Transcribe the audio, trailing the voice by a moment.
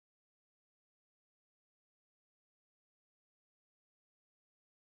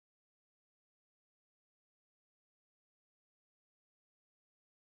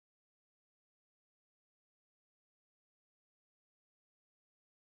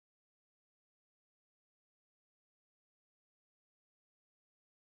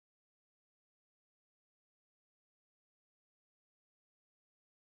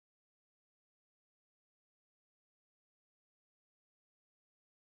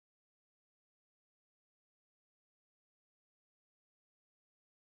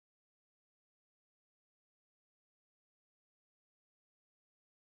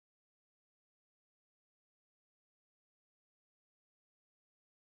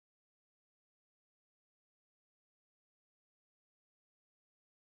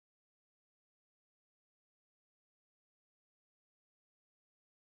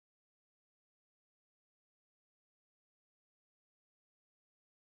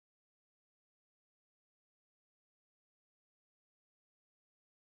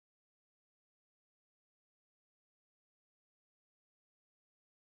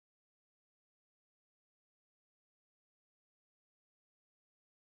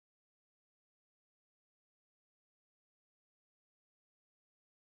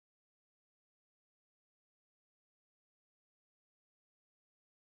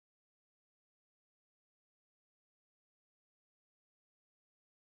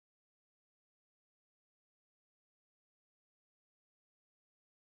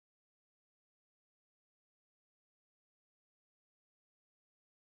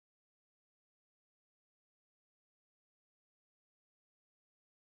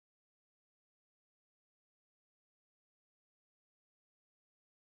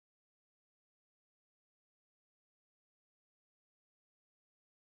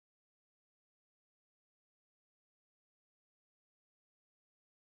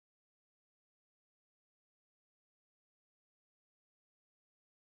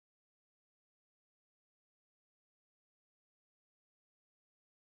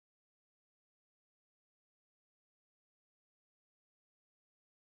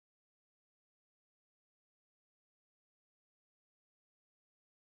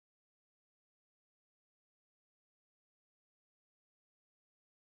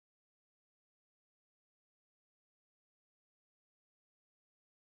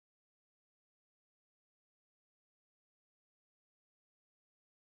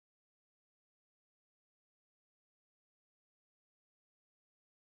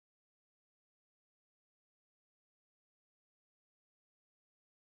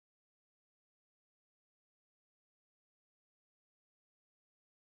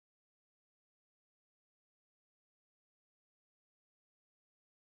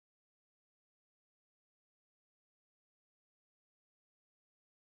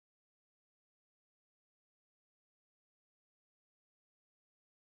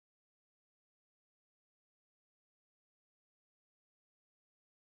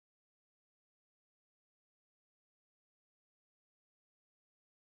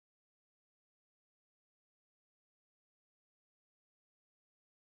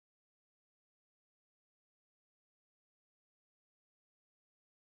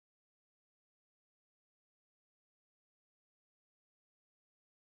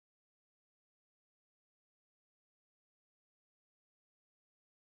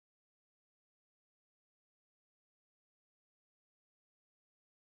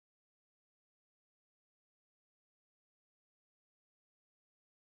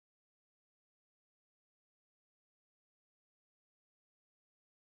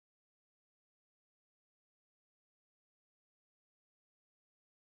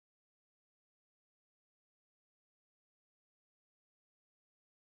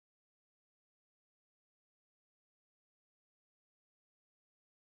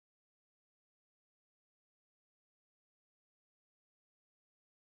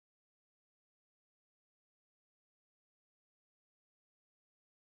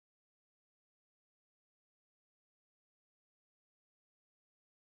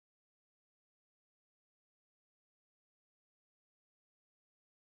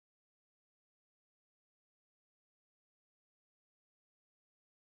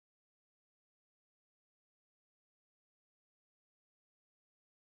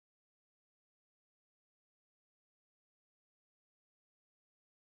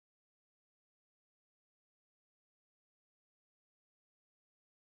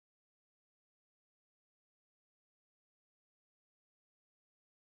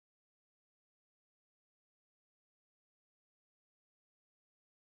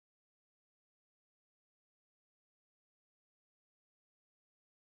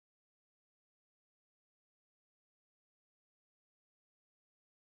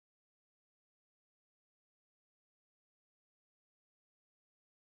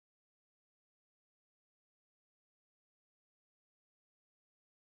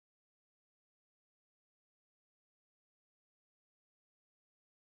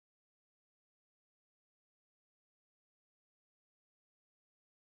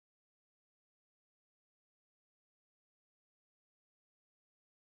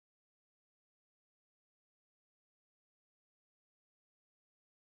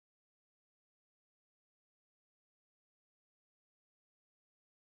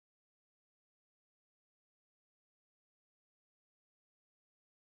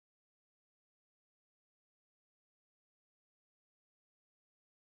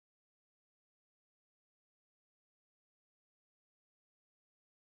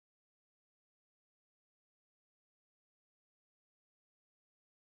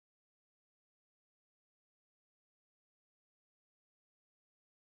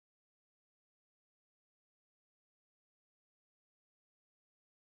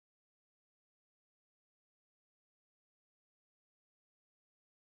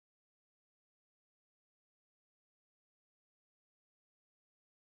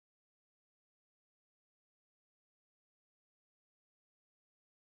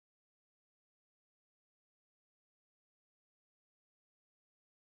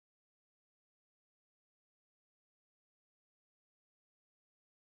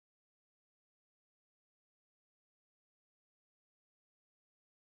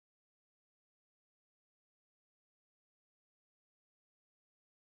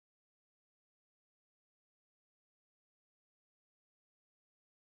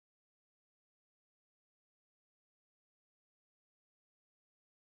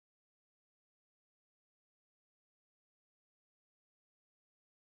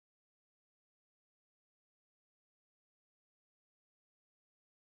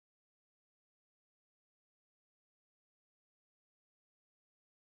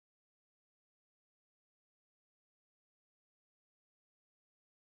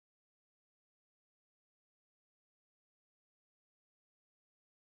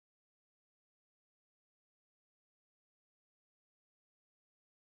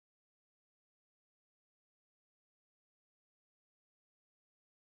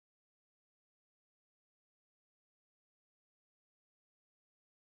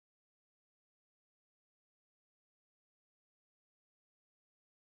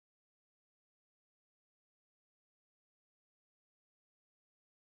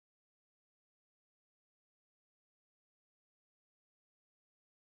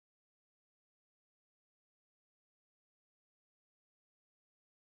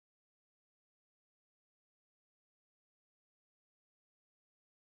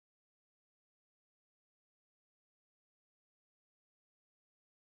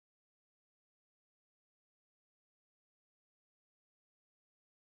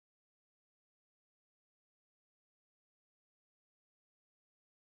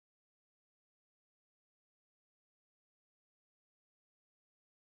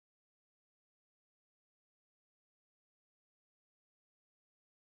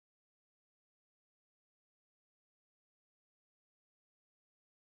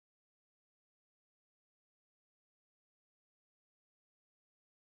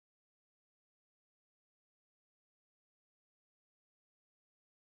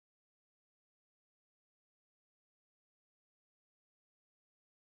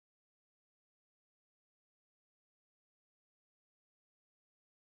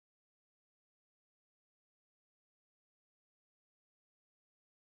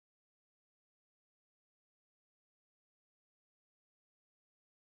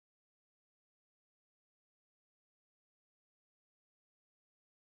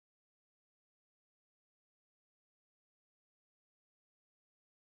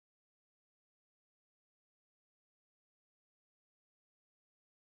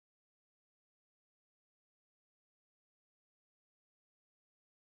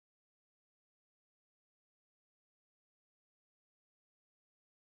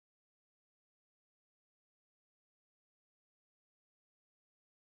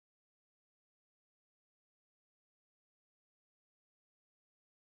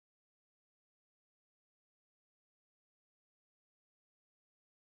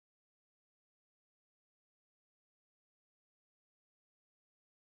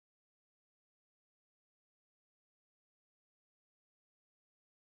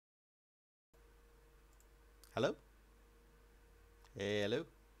Hello? Hello?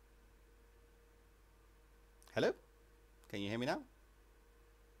 Hello? Can you hear me now?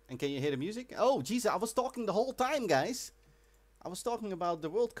 And can you hear the music? Oh, jeez, I was talking the whole time, guys. I was talking about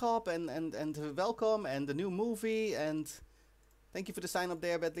the World Cup and welcome and the new movie and thank you for the sign up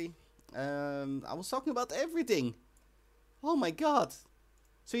there, Bentley. I was talking about everything. Oh my god.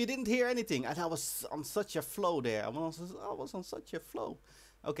 So you didn't hear anything and I was on such a flow there. I was on such a flow.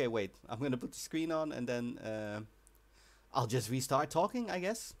 Okay, wait. I'm gonna put the screen on and then I'll just restart talking, I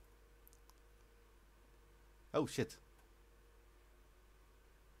guess. Oh shit.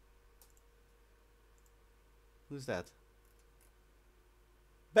 Who's that?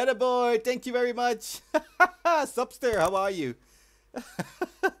 Better boy, thank you very much. Subster, how are you?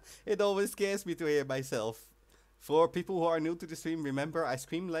 It always scares me to hear myself. For people who are new to the stream, remember I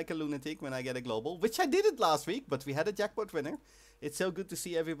scream like a lunatic when I get a global, which I did it last week, but we had a jackpot winner. It's so good to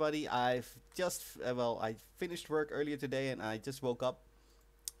see everybody. I've just, I finished work earlier today and I just woke up.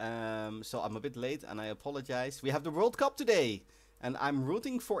 So I'm a bit late and I apologize. We have the World Cup today and I'm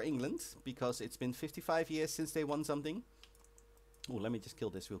rooting for England because it's been 55 years since they won something. Oh, let me just kill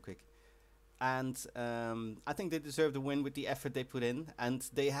this real quick. And I think they deserve the win with the effort they put in. And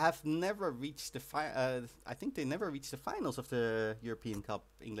they have never reached the I think they never reached the finals of the European Cup,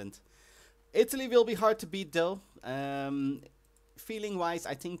 England. Italy will be hard to beat though. Feeling wise,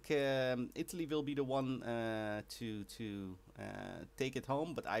 I think Italy will be the one to take it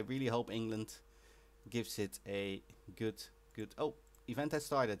home. But I really hope England gives it a good. Oh, event has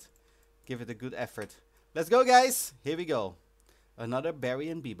started. Give it a good effort. Let's go, guys. Here we go. Another Bery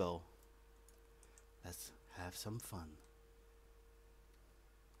and Bibo. Let's have some fun.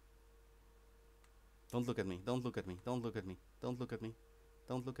 Don't look at me. Don't look at me. Don't look at me. Don't look at me.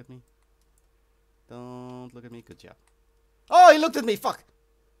 Don't look at me. Don't look at me. Good job. Oh, he looked at me. Fuck.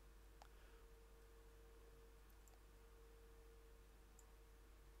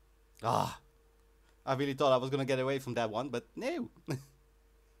 Ah. I really thought I was gonna get away from that one, but no.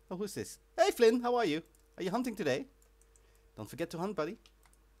 Oh, who's this? Hey, Flynn. How are you? Are you hunting today? Don't forget to hunt, buddy.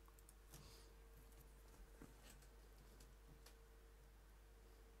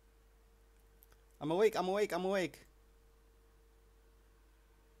 I'm awake, I'm awake, I'm awake.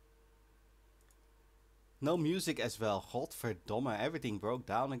 No music as well. Godverdomme, everything broke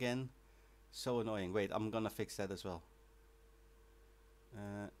down again. So annoying. Wait, I'm gonna fix that as well.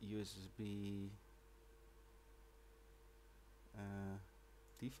 USB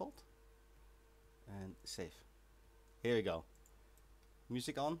default and save. Here we go.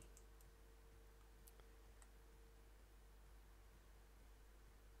 Music on.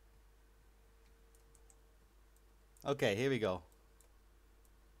 Okay, here we go.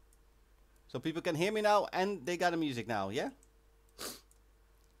 So people can hear me now and they got the music now, yeah?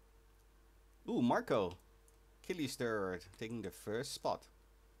 Ooh, Marco. Caly's third, taking the first spot.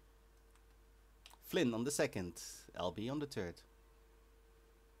 Flynn on the second. LB on the third.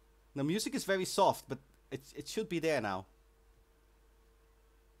 The music is very soft, but it should be there now.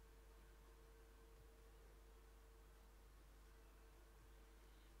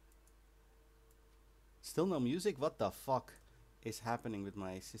 Still no music? What the fuck is happening with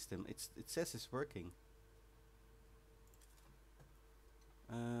my system? It says it's working.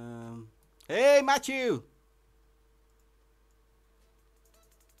 Hey, Matthew!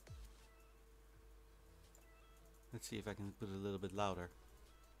 Let's see if I can put it a little bit louder.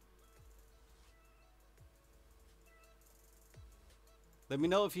 Let me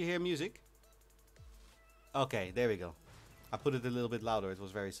know if you hear music. Okay, there we go. I put it a little bit louder. It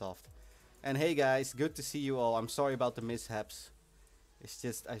was very soft. And hey guys, good to see you all. I'm sorry about the mishaps. It's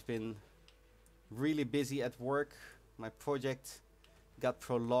just I've been really busy at work. My project got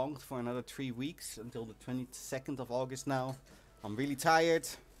prolonged for another 3 weeks until the 22nd of August now. I'm really tired.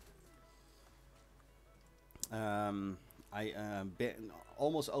 I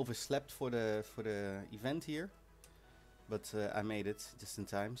almost overslept for the event here, but I made it just in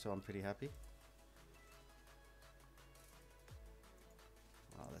time, so I'm pretty happy.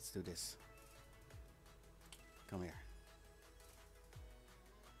 Well, let's do this. Come here.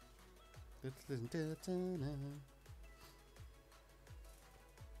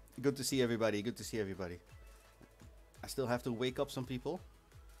 Good to see everybody. Good to see everybody. I still have to wake up some people.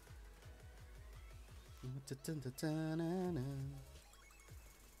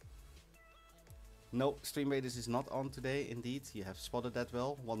 No, Stream Raiders is not on today. Indeed, you have spotted that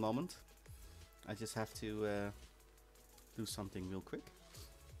well. One moment. I just have to do something real quick.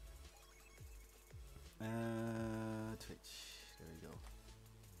 Twitch. There we go.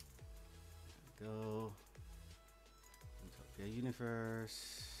 There we go. Entropia Universe.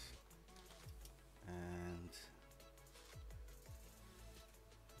 And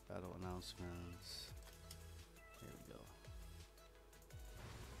Battle announcements. Here we go.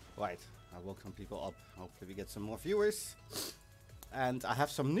 Right, I woke some people up. Hopefully we get some more viewers. And I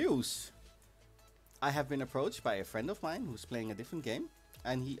have some news. I have been approached by a friend of mine who's playing a different game.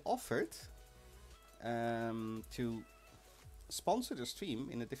 And he offered to sponsor the stream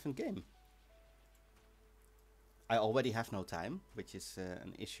in a different game. I already have no time, which is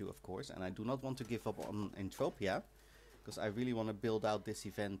an issue of course. And I do not want to give up on Entropia. Because I really want to build out this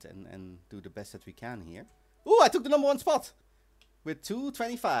event and do the best that we can here. Ooh, I took the #1 spot! With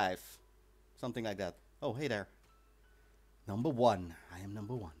 225. Something like that. Oh, hey there. #1. I am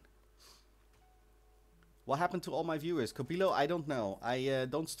 #1. What happened to all my viewers? Kobilo, I don't know. I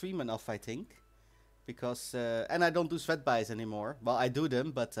don't stream enough, I think. Because, and I don't do sweat buys anymore. Well, I do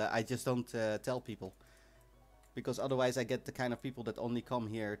them, but I just don't tell people. Because otherwise I get the kind of people that only come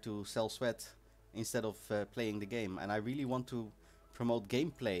here to sell sweat instead of playing the game. And I really want to promote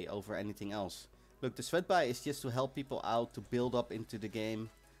gameplay over anything else. Look, the sweat buy is just to help people out to build up into the game.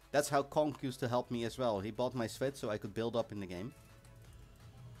 That's how Conk used to help me as well. He bought my sweat so I could build up in the game.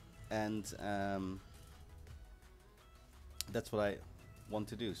 And that's what I want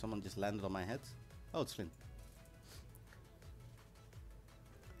to do. Someone just landed on my head. Oh, it's Flynn.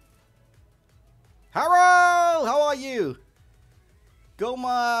 Harold, how are you?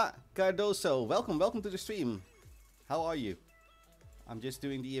 Goma Cardoso, welcome to the stream. How are you? I'm just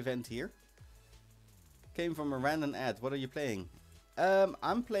doing the event here. Came from a random ad. What are you playing?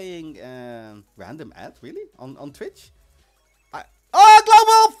 I'm playing random ad, really? On Twitch? Oh,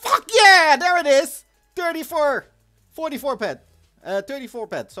 global! Fuck yeah! There it is! 44 pet. 34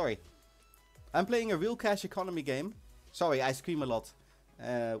 pet, sorry. I'm playing a real cash economy game. Sorry, I scream a lot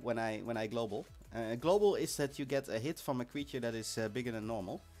when I global. Global is that you get a hit from a creature that is bigger than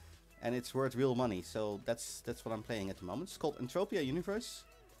normal. And it's worth real money. So that's what I'm playing at the moment. It's called Entropia Universe.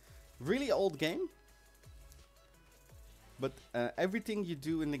 Really old game. But everything you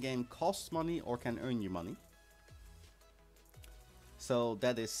do in the game costs money or can earn you money. So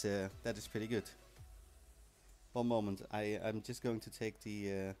that is pretty good. One moment, I'm just going to take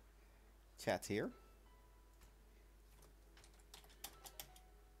the chat here.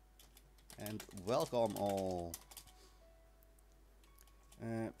 And welcome all.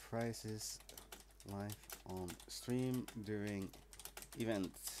 Prices live on stream during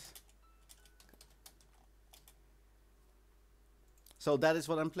event. So that is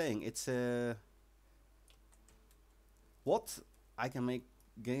what I'm playing. It's what I can make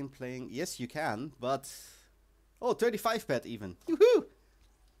game playing. Yes, you can, but oh, 35 pet even. Woohoo!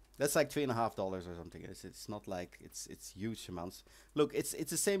 That's like $3.50 or something. It's not like it's huge amounts. Look, it's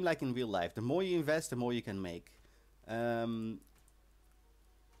the same like in real life. The more you invest, the more you can make. And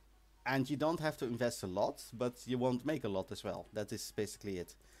you don't have to invest a lot, but you won't make a lot as well. That is basically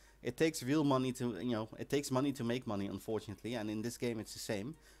it. It takes real money to, it takes money to make money, unfortunately. And in this game, it's the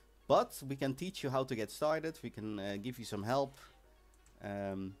same. But we can teach you how to get started. We can give you some help.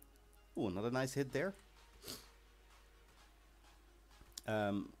 Ooh, another nice hit there.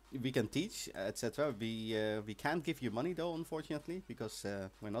 We can teach, etc. We can't give you money though, unfortunately, because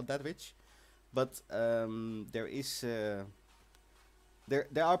we're not that rich. But there is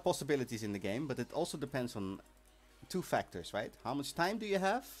there are possibilities in the game, but it also depends on two factors, right? How much time do you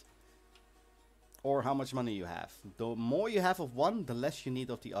have, or how much money you have. The more you have of one, the less you need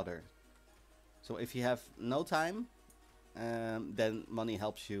of the other. So if you have no time, then money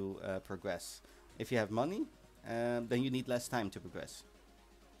helps you progress. If you have money, then you need less time to progress.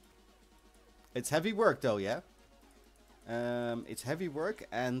 It's heavy work though, yeah? It's heavy work,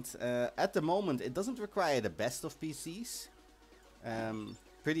 and at the moment it doesn't require the best of PCs.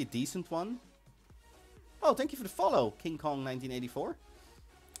 Pretty decent one. Oh, thank you for the follow, King Kong 1984.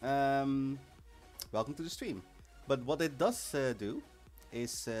 Welcome to the stream. But what it does do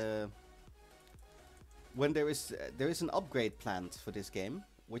is when there is an upgrade planned for this game,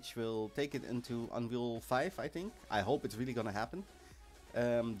 which will take it into Unreal 5, I think. I hope it's really gonna happen.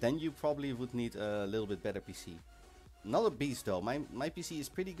 Then you probably would need a little bit better PC. Not a beast though. My PC is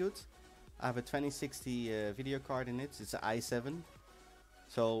pretty good. I have a 2060 video card in it. It's an i7.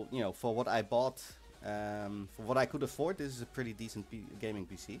 So, for what I bought, for what I could afford, this is a pretty decent gaming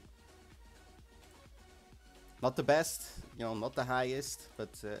PC. Not the best, not the highest, but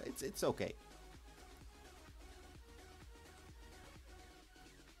it's okay.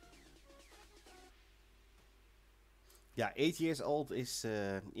 Yeah, 8 years old is,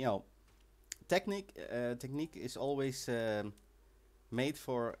 technique is always made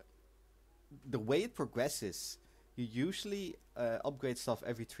for the way it progresses. You usually upgrade stuff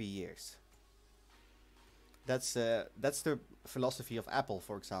every 3 years. That's the philosophy of Apple,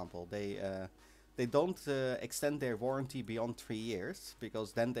 for example. They don't extend their warranty beyond 3 years,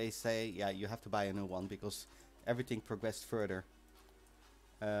 because then they say, yeah, you have to buy a new one because everything progressed further.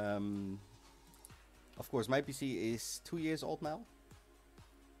 Of course, my PC is 2 years old now.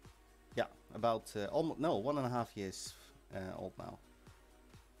 Yeah, about almost, no, 1.5 years old now.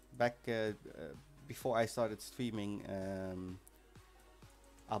 Back before I started streaming,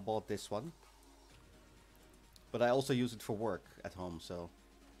 I bought this one. But I also use it for work at home, so.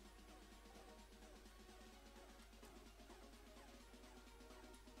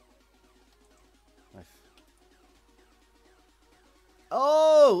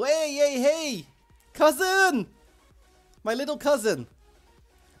 Oh, hey, hey, hey! Cousin! My little cousin!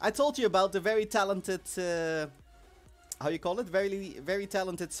 I told you about the very talented, how you call it? Very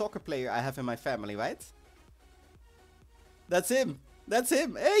talented soccer player I have in my family, right? That's him! That's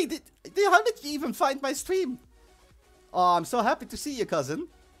him! Hey, how did you even find my stream? Oh, I'm so happy to see you, cousin.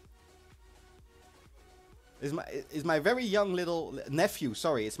 Is my very young little nephew.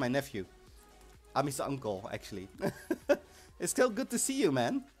 Sorry, it's my nephew. I'm his uncle, actually. It's still good to see you,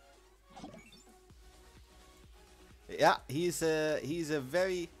 man. Yeah, he's a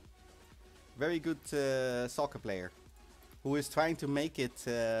very good soccer player who is trying to make it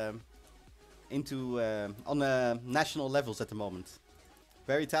into on national levels at the moment.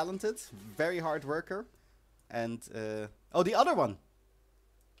 Very talented, very hard worker, and oh, the other one,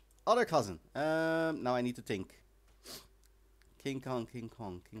 other cousin. Now I need to think. King Kong,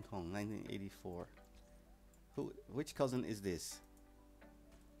 1984. Which cousin is this?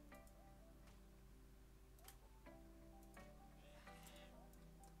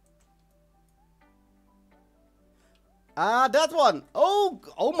 Ah, that one.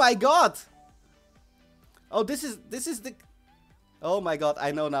 Oh my God. Oh, this is the. Oh my God,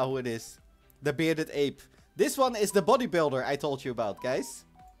 I know now who it is. The bearded ape. This one is the bodybuilder I told you about, guys.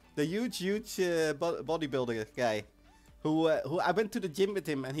 The huge bodybuilder guy, who I went to the gym with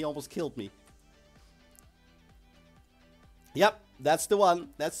him and he almost killed me. Yep, that's the one.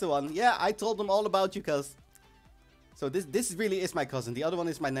 That's the one. Yeah, I told them all about you, cuz. So this really is my cousin. The other one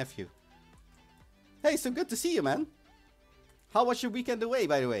is my nephew. Hey, so good to see you, man. How was your weekend away,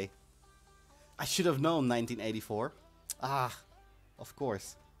 by the way? I should have known 1984. Ah, of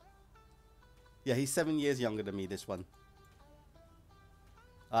course. Yeah, he's 7 years younger than me, this one.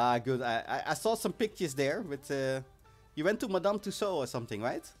 Ah, good. I saw some pictures there with... you went to Madame Tussauds or something,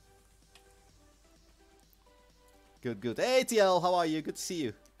 right? Good, good. Hey, TL, how are you? Good to see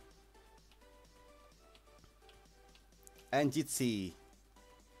you. And Jitsi.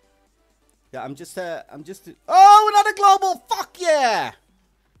 Yeah, I'm just... Oh, another global! Fuck yeah!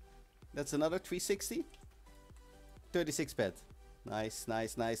 That's another 360. 36 bed. Nice,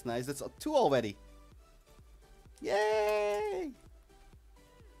 nice, nice, nice. That's 2 already. Yay!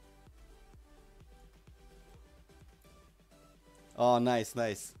 Oh, nice,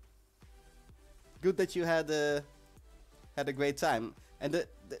 nice. Good that you had a great time. And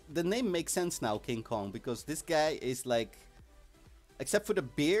the name makes sense now, King Kong, because this guy is like, except for the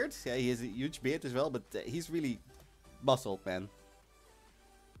beard, yeah, he has a huge beard as well, but he's really muscled, man.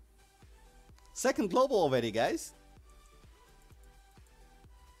 Second global already, guys.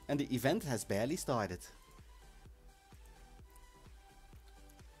 And the event has barely started.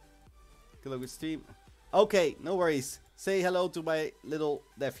 Hello, good stream. Okay, no worries. Say hello to my little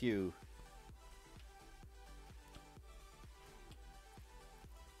nephew.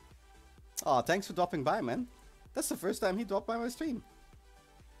 Oh, thanks for dropping by, man. That's the first time he dropped by my stream.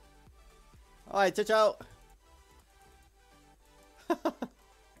 Alright, ciao, ciao.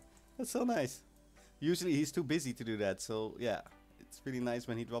 That's so nice. Usually he's too busy to do that, so yeah. It's really nice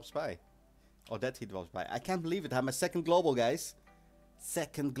when he drops by. Or that he drops by. I can't believe it. I'm a second global, guys.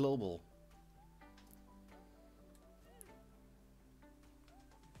 Second global.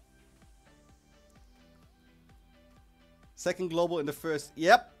 Second global in the first.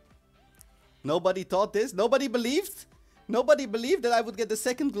 Yep. Nobody thought this. Nobody believed. Nobody believed that I would get the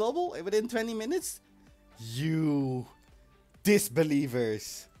second global within 20 minutes. You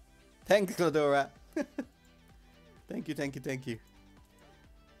disbelievers. Thanks, Cladora. Thank you, thank you, thank you.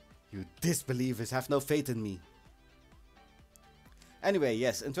 You disbelievers have no faith in me. Anyway,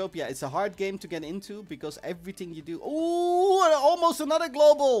 yes, Entropia, it's a hard game to get into because everything you do... Ooh, almost another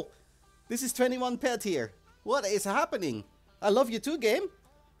global! This is 21 pet here. What is happening? I love you too, game.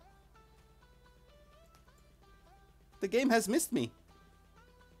 The game has missed me.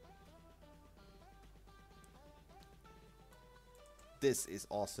 This is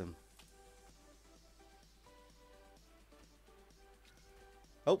awesome.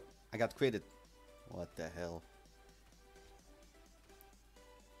 Oh, I got critted. What the hell?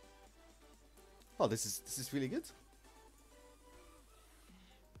 Oh, this is really good.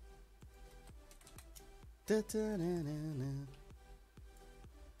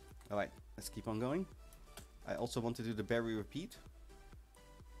 Alright, let's keep on going. I also want to do the Bery repeat.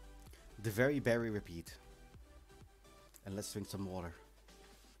 The very Bery repeat. And let's drink some water.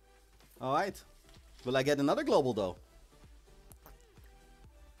 Alright. Will I get another global though?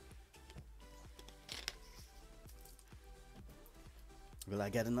 Will I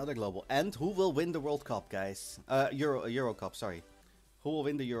get another global? And who will win the World Cup, guys? Euro Cup, sorry. Who will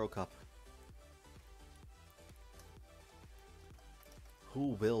win the Euro Cup?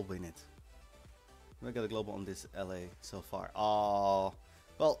 Who will win it? We got a global on this LA so far. Oh,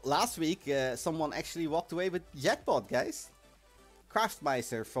 well, last week someone actually walked away with jackpot, guys.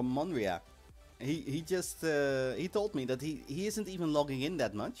 Craftmeister from Monria. He just he told me that he isn't even logging in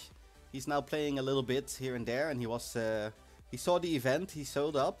that much. He's now playing a little bit here and there, and he was he saw the event, he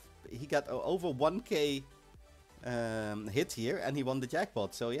showed up, he got over 1k hit here, and he won the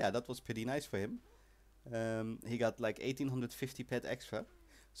jackpot. So yeah, that was pretty nice for him. He got like 1850 pet extra.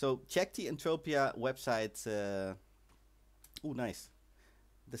 So check the Entropia website. Oh, nice.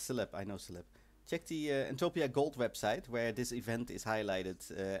 The celeb, I know celeb. Check the Entropia Gold website where this event is highlighted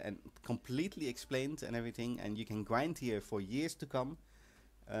and completely explained and everything. And you can grind here for years to come.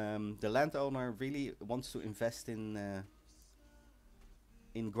 The landowner really wants to invest in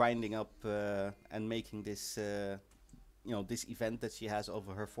grinding up and making this, you know, this event that she has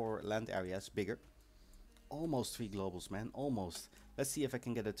over her 4 land areas bigger. Almost 3 globals, man. Almost. Let's see if I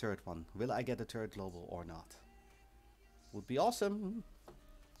can get a third one. Will I get a third global or not? Would be awesome.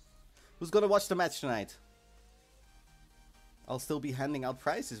 Who's gonna watch the match tonight? I'll still be handing out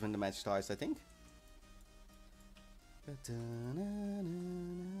prizes when the match starts, I think.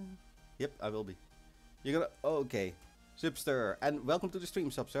 Yep, I will be. You're gonna... Okay. Subster. And welcome to the stream,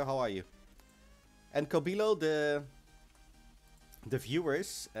 Subster. How are you? And Kobilo, the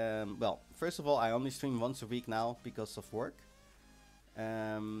viewers, well, first of all, I only stream once a week now because of work.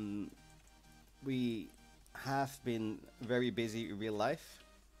 We have been very busy in real life,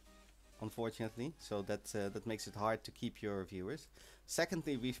 unfortunately, so that makes it hard to keep your viewers.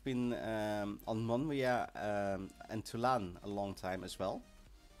 Secondly, we've been on Monria and Tulan a long time as well.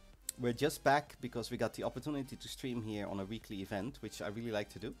 We're just back because we got the opportunity to stream here on a weekly event, which I really like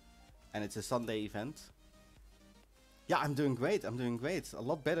to do, and it's a Sunday event. Yeah, I'm doing great. I'm doing great. A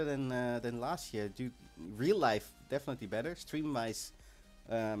lot better than last year. Dude, real life definitely better. Stream wise,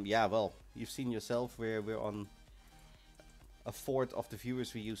 yeah. Well, you've seen yourself. We're on a fourth of the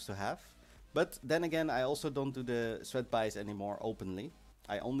viewers we used to have. But then again, I also don't do the sweat buys anymore openly.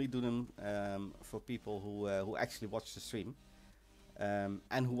 I only do them for people who actually watch the stream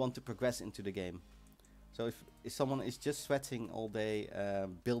and who want to progress into the game. So if someone is just sweating all day,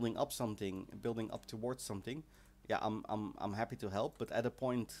 building up something, building up towards something. Yeah, I'm happy to help, but at a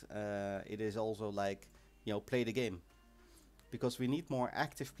point, it is also like, you know, play the game, because we need more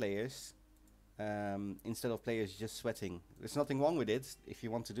active players instead of players just sweating. There's nothing wrong with it. If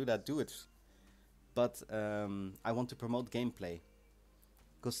you want to do that, do it. But I want to promote gameplay,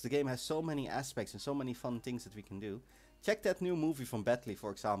 because the game has so many aspects and so many fun things that we can do. Check that new movie from Betley,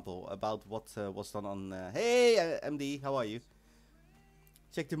 for example, about what was done on. Hey, MD, how are you?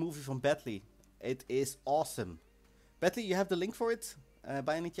 Check the movie from Betley. It is awesome. Betley, you have the link for it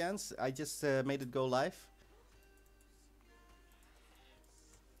by any chance? I just made it go live.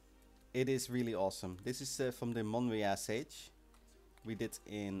 It is really awesome. This is from the Monria Sage. We did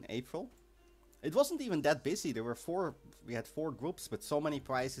in April. It wasn't even that busy. There were we had 4 groups, but so many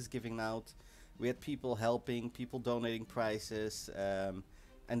prizes giving out. We had people helping, people donating prizes,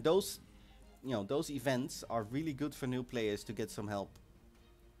 and those, you know, those events are really good for new players to get some help.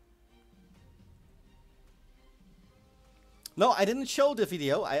 No, I didn't show the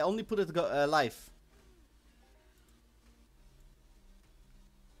video. I only put it live.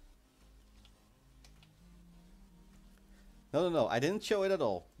 No, I didn't show it at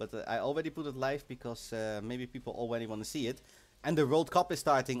all. But I already put it live because maybe people already want to see it. And the World Cup is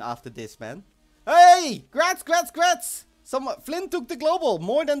starting after this, man. Hey! Grats! Flynn took the global.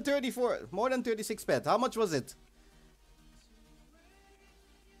 More than 34, more than 36 pet. How much was it?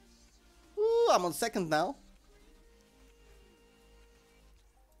 Ooh, I'm on second now.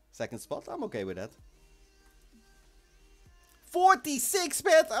 Second spot, I'm okay with that. 46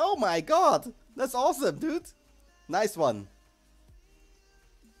 pet! Oh my god! That's awesome, dude. Nice one.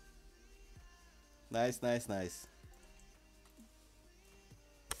 Nice.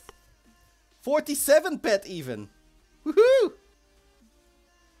 47 pet even. Woohoo!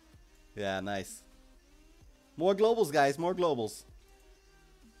 Yeah, nice. More globals, guys. More globals.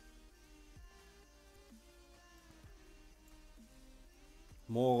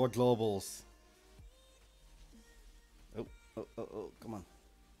 More globals. Oh, oh, oh, oh, come on.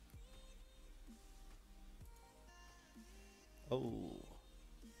 Oh,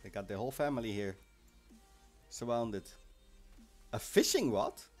 they got the whole family here. Surrounded. A fishing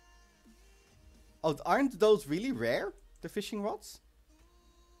rod? Oh, aren't those really rare? The fishing rods?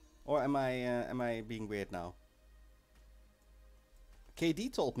 Or am I being weird now?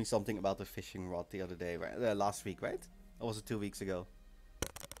 KD told me something about the fishing rod the other day, right? Last week, right? Or was it 2 weeks ago?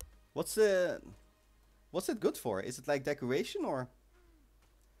 What's it good for? Is it like decoration or?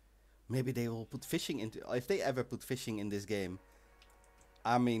 Maybe they will put fishing into. If they ever put fishing in this game,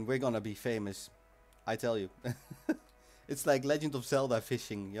 I mean, we're gonna be famous. I tell you. It's like Legend of Zelda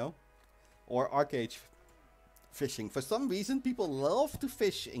fishing, you know? Or arcade fishing. For some reason, people love to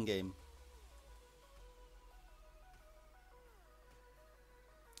fish in game.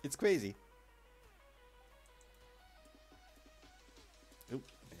 It's crazy. Oh,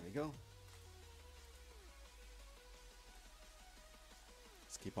 there we go.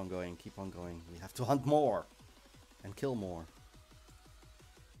 Let's keep on going, keep on going. We have to hunt more and kill more.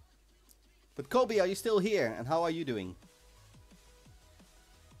 But Kobe, are you still here? And how are you doing?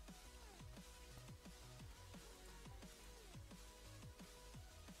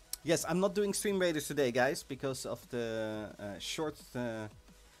 Yes, I'm not doing Stream Raiders today, guys, because of the short...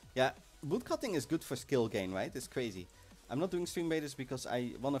 yeah, woodcutting is good for skill gain, right? It's crazy. I'm not doing Stream Raiders because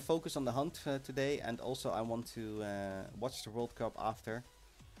I want to focus on the hunt today, and also I want to watch the World Cup after.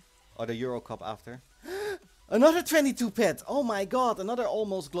 Or the Euro Cup after. Another 22 pet! Oh my god, another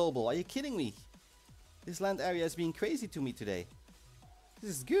almost global. Are you kidding me? This land area is being crazy to me today.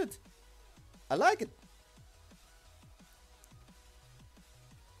 This is good. I like it.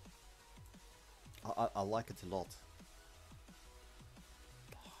 I like it a lot.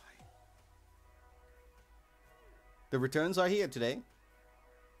 The returns are here today.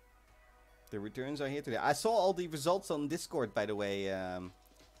 The returns are here today. I saw all the results on Discord, by the way,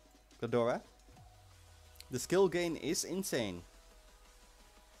 Godora. The skill gain is insane.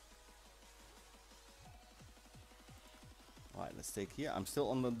 Alright, let's take here. I'm still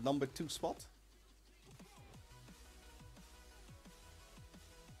on the number 2 spot.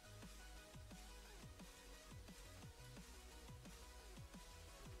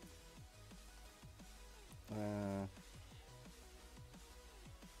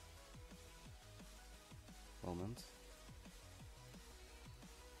 Moment.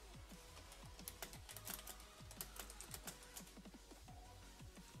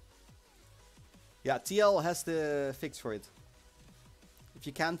 Yeah, TL has the fix for it. If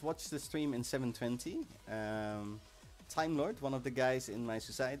you can't watch the stream in 720, Time Lord, one of the guys in my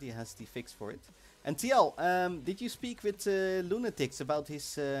society, has the fix for it. And TL, did you speak with Lunatics about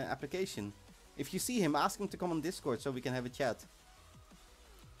his application? If you see him, ask him to come on Discord so we can have a chat.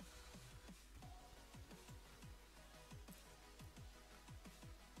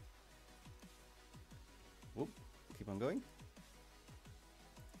 Whoop, keep on going.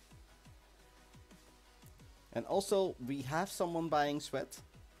 And also, we have someone buying sweat.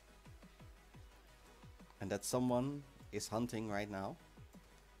 And that someone is hunting right now.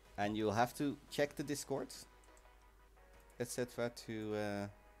 And you'll have to check the Discord, etc.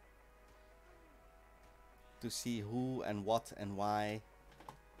 to see who and what and why.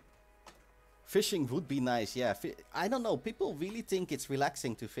 Fishing would be nice, yeah. I don't know, people really think it's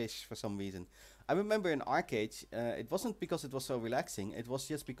relaxing to fish for some reason. I remember in arcade, it wasn't because it was so relaxing, it was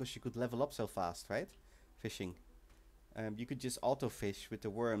just because you could level up so fast, right? Fishing. You could just auto fish with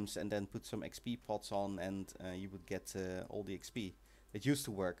the worms and then put some XP pots on and you would get all the XP. It used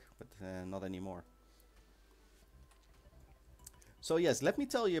to work, but not anymore. So yes, let me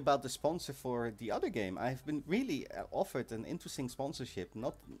tell you about the sponsor for the other game. I've been really offered an interesting sponsorship.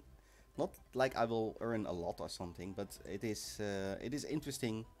 Not like I will earn a lot or something, but it is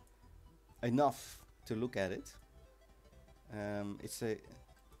interesting enough to look at it. It's a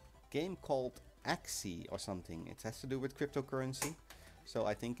game called Axie or something. It has to do with cryptocurrency. So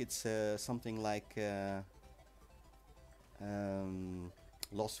I think it's something like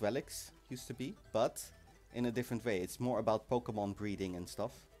Lost Relics used to be, but in a different way. It's more about Pokemon breeding and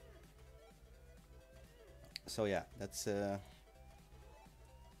stuff. So yeah, that's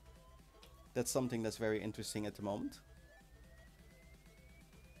something that's very interesting at the moment.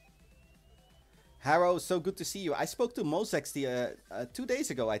 Harrow, so good to see you. I spoke to Mosex 2 days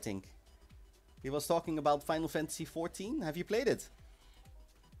ago, I think. He was talking about Final Fantasy XIV. Have you played it?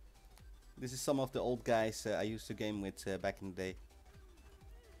 This is some of the old guys I used to game with back in the day.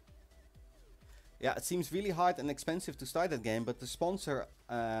 Yeah, it seems really hard and expensive to start that game, but the sponsor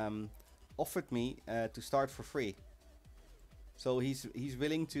offered me to start for free. So he's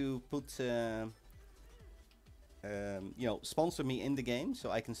willing to put you know, sponsor me in the game so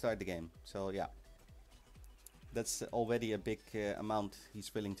I can start the game. So yeah, that's already a big amount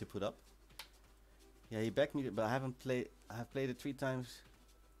he's willing to put up. Yeah, he backed me, but I haven't played. I have played it 3 times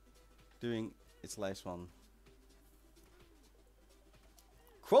during its last one.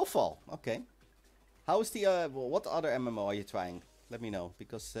 Crowfall, okay. How is the what other MMO are you trying? Let me know,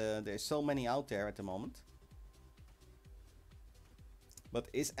 because there's so many out there at the moment. But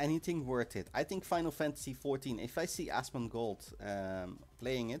is anything worth it? I think Final Fantasy XIV. If I see Asmongold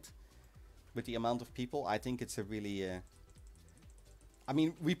playing it with the amount of people, I think it's a really. I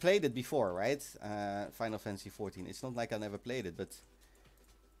mean, we played it before, right? Final Fantasy XIV. It's not like I never played it, but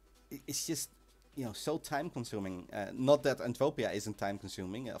it's just, you know, so time consuming. Not that Entropia isn't time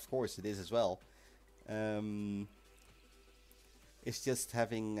consuming. Of course, it is as well. It's just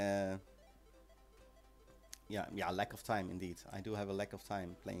having. Yeah, lack of time indeed. I do have a lack of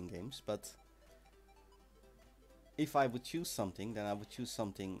time playing games, but if I would choose something, then I would choose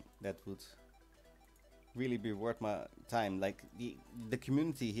something that would really be worth my time. Like the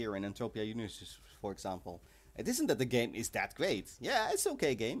community here in Entropia Universe, for example. It isn't that the game is that great. Yeah, it's an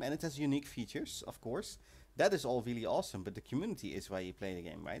okay game, and it has unique features, of course. That is all really awesome, but the community is why you play the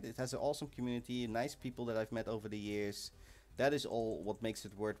game, right? It has an awesome community, nice people that I've met over the years. That is all what makes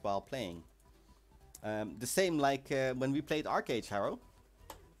it worthwhile playing. The same like when we played Arcade, Harrow.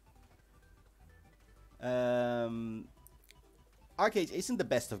 Arcade isn't the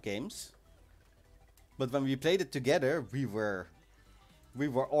best of games, but when we played it together, we were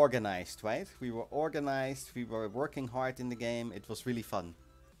organized, right? We were organized, we were working hard in the game. It was really fun.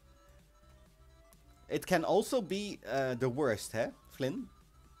 It can also be the worst, huh, Flynn?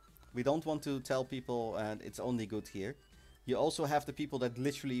 We don't want to tell people it's only good here. You also have the people that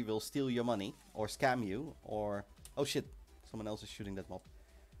literally will steal your money or scam you or... Oh shit, someone else is shooting that mob.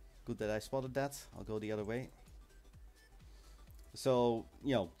 Good that I spotted that. I'll go the other way. So,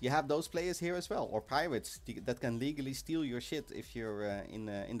 you know, you have those players here as well. Or pirates that can legally steal your shit if you're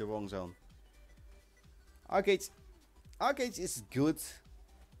in the wrong zone. Arcades is good.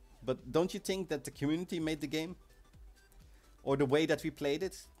 But don't you think that the community made the game? Or the way that we played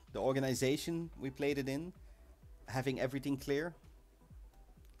it? The organization we played it in? Having everything clear?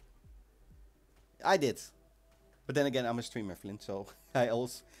 I did. But then again, I'm a streamer, Flint, so I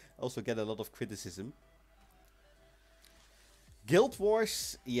also get a lot of criticism. Guild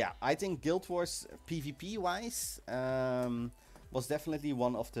Wars, yeah, I think Guild Wars PvP-wise was definitely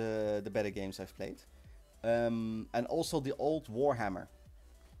one of the better games I've played. And also the old Warhammer.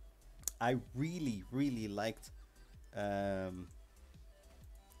 I really, really liked the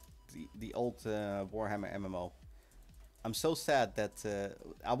old Warhammer MMO. I'm so sad that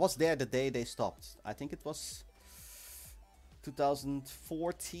I was there the day they stopped. I think it was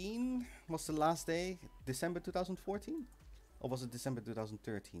 2014 was the last day. December 2014? Or was it December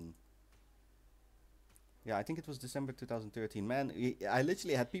 2013? Yeah, I think it was December 2013. Man, I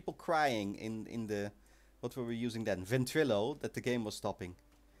literally had people crying in the... What were we using then? Ventrilo, that the game was stopping.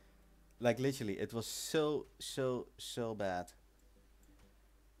 Like literally, it was so bad.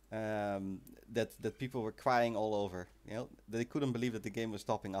 That people were crying all over. You know, they couldn't believe that the game was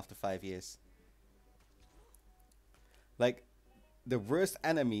stopping after 5 years. Like, the worst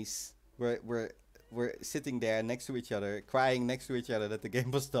enemies were sitting there next to each other, crying next to each other that the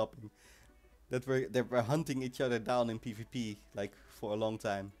game was stopping. They were hunting each other down in PvP like for a long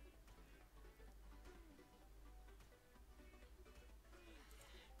time.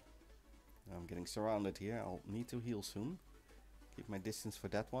 I'm getting surrounded here. I'll need to heal soon. Keep my distance for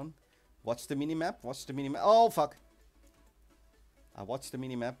that one. Watch the minimap. Watch the minimap. Oh, fuck. I watched the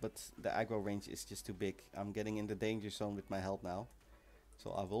minimap, but the aggro range is just too big. I'm getting in the danger zone with my health now.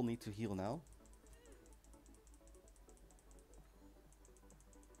 So I will need to heal now.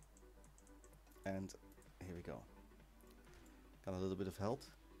 And here we go. Got a little bit of health.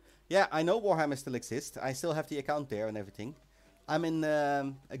 Yeah, I know Warhammer still exists. I still have the account there and everything. I'm in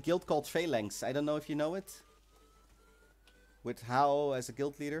a guild called Phalanx. I don't know if you know it. With Hao as a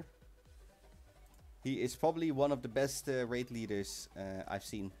guild leader. He is probably one of the best raid leaders I've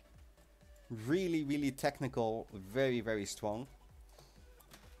seen. Really, really technical. Very, very strong.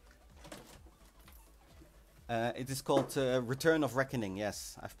 It is called Return of Reckoning.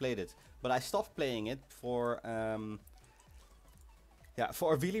 Yes, I've played it. But I stopped playing it for... yeah,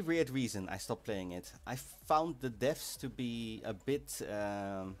 for a really weird reason I stopped playing it. I found the devs to be a bit...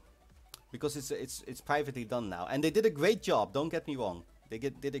 because it's privately done now. And they did a great job, don't get me wrong. They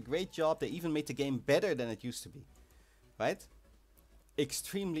did a great job. They even made the game better than it used to be. Right?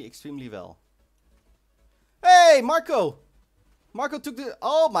 Extremely, extremely well. Hey, Marco! Marco took the...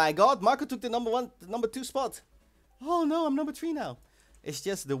 Oh my god, Marco took the number 2 spot. Oh no, I'm number 3 now. It's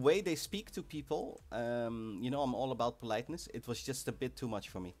just the way they speak to people. You know, I'm all about politeness. It was just a bit too much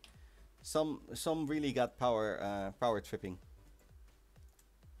for me. Some really got power tripping.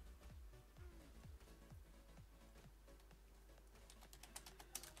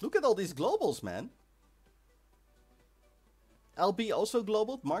 Look at all these globals, man. LB also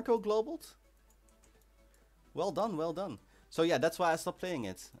globaled. Marco globaled. Well done, well done. So yeah, that's why I stopped playing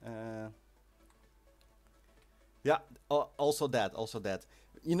it. Yeah, also that.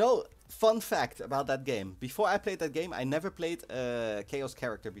 You know, fun fact about that game. Before I played that game, I never played a Chaos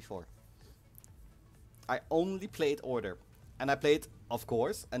character before. I only played Order. And I played, of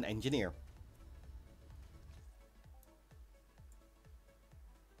course, an Engineer.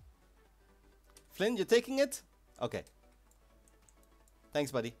 Flynn, you taking it? Okay. Thanks,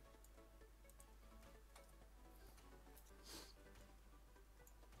 buddy.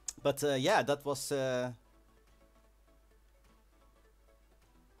 But yeah, that was...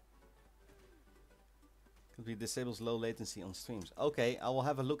 Completely disables low latency on streams. Okay, I will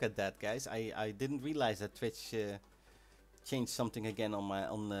have a look at that, guys. I didn't realize that Twitch changed something again on my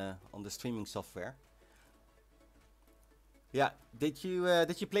on the streaming software. Yeah, did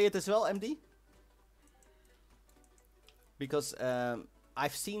you play it as well, MD? Because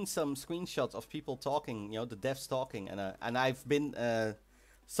I've seen some screenshots of people talking, you know, the devs talking, and I've been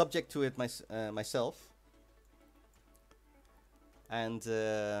subject to it myself. And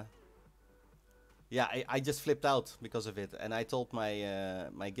yeah, I just flipped out because of it, and I told my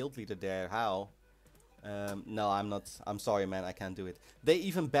my guild leader there how. No, I'm not. I'm sorry, man. I can't do it. They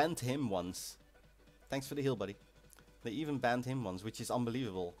even banned him once. Thanks for the heal, buddy. They even banned him once, which is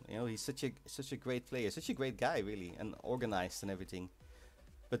unbelievable. You know, he's such a great player, such a great guy, really, and organized and everything.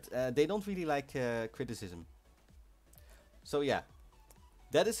 But they don't really like criticism. So yeah,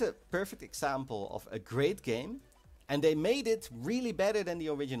 that is a perfect example of a great game. And they made it really better than the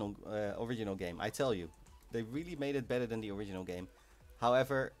original game, I tell you. They really made it better than the original game.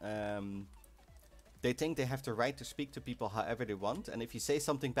 However, they think they have the right to speak to people however they want. And if you say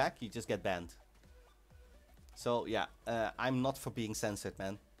something back, you just get banned. So yeah, I'm not for being censored,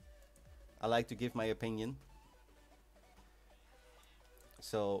 man. I like to give my opinion.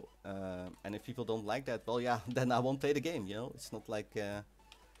 So, and if people don't like that, well yeah, then I won't play the game, you know? It's not like...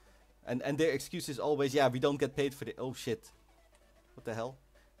 And their excuse is always, yeah, we don't get paid for this. Oh shit. What the hell?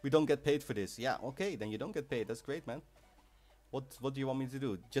 We don't get paid for this. Yeah, okay, then you don't get paid. That's great, man. What do you want me to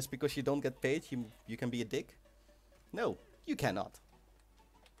do? Just because you don't get paid, you can be a dick? No, you cannot.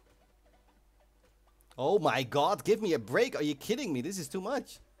 Oh my god, give me a break. Are you kidding me? This is too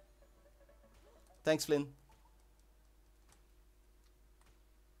much. Thanks, Flynn.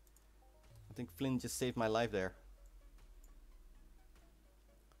 I think Flynn just saved my life there.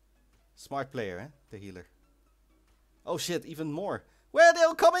 Smart player, eh? The healer. Oh shit, even more. Where are they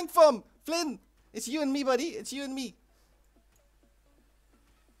all coming from? Flynn! It's you and me, buddy. It's you and me.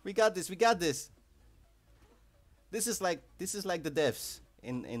 We got this, we got this. This is like the devs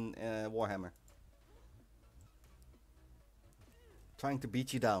in Warhammer. Trying to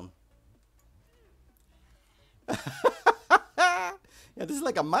beat you down. Yeah, this is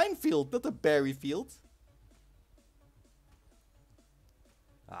like a minefield, not a berry field.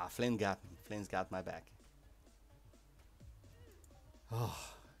 Ah, Flynn got me. Flynn's got my back. Oh,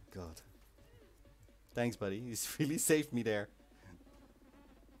 God. Thanks, buddy. He's really saved me there.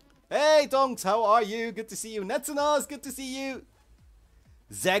 Hey, Tonks, how are you? Good to see you. Netsunos, good to see you.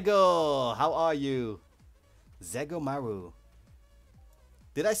 Zego, how are you? Zego Maru.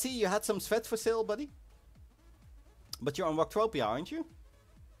 Did I see you had some sweat for sale, buddy? But you're on Entropia, aren't you?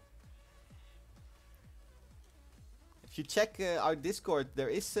 If you check our Discord, there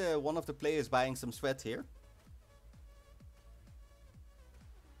is one of the players buying some sweat here.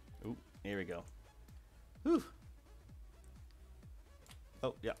 Ooh, here we go. Whew.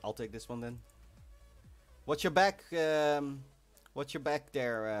 Oh, yeah, I'll take this one then. What's your back? What's your back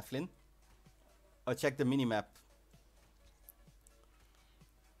there, Flynn? Oh, check the minimap.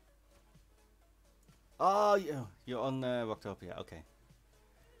 Oh, yeah, you're on Wactopia, okay.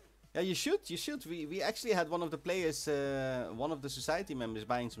 Yeah, you should. We actually had one of the players, one of the society members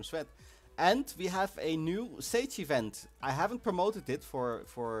buying some sweat. And we have a new Sage event. I haven't promoted it for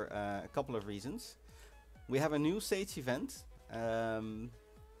a couple of reasons. We have a new Sage event on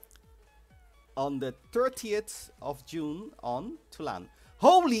the 30th of June on Tulan.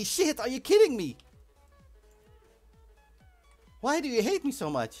 Holy shit, are you kidding me? Why do you hate me so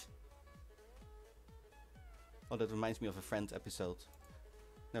much? Oh, that reminds me of a Friends episode.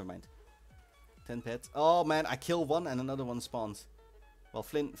 Never mind. 10 pets. Oh man, I kill one and another one spawns. Well,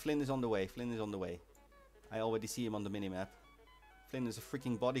 Flynn is on the way. Flynn is on the way. I already see him on the minimap. Flynn is a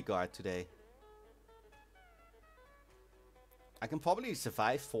freaking bodyguard today. I can probably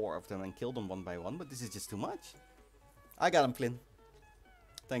survive 4 of them and kill them one by one, but this is just too much. I got him, Flynn.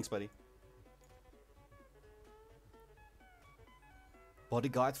 Thanks, buddy.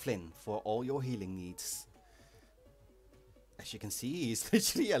 Bodyguard Flynn for all your healing needs. As you can see, he's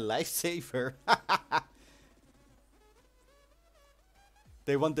literally a lifesaver.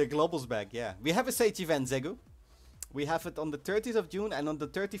 They want their globals back, yeah. We have a Sage event, Zegu. We have it on the 30th of June, and on the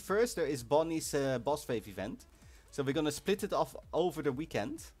 31st there is Bonnie's Boss Wave event. So we're gonna split it off over the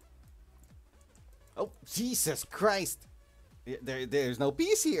weekend. Oh, Jesus Christ! There's no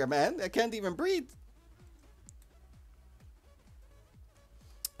peace here, man. I can't even breathe.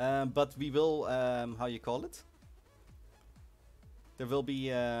 But we will, how you call it? There will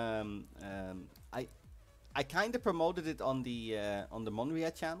be, I kind of promoted it on the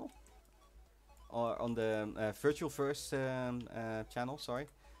Monria channel. Or on the Virtual First channel, sorry.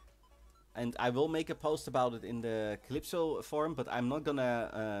 And I will make a post about it in the Calypso forum, but I'm not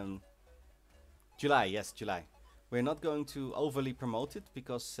gonna... July, yes, July. We're not going to overly promote it,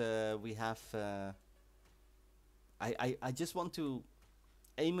 because we have... I just want to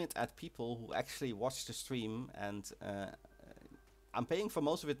aim it at people who actually watch the stream, and I'm paying for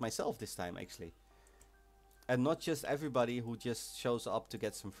most of it myself this time, actually. And not just everybody who just shows up to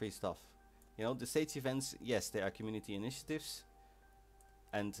get some free stuff. You know, the Sage events, yes, they are community initiatives.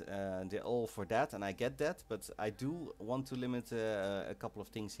 And they're all for that, and I get that. But I do want to limit a couple of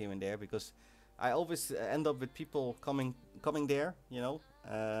things here and there, because I always end up with people coming there, you know.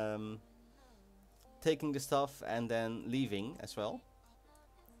 Taking the stuff and then leaving as well.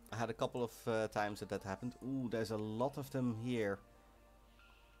 I had a couple of times that happened. Ooh, there's a lot of them here.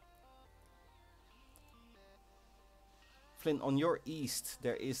 Flynn, on your east,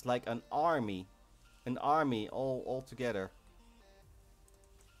 there is like an army all together.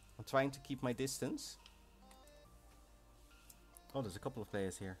 I'm trying to keep my distance. Oh, there's a couple of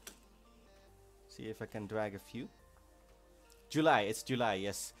players here. See if I can drag a few. July, it's July,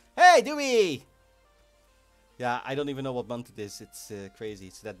 yes. Hey, Dewey! Yeah, I don't even know what month it is. It's crazy,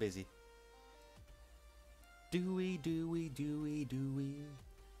 it's that busy. Dewey, Dewey, Dewey, Dewey.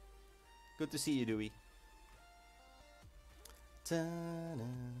 Good to see you, Dewey.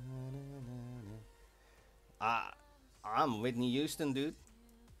 I'm Whitney Houston, dude.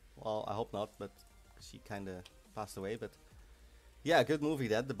 Well, I hope not, but she kind of passed away. But yeah, good movie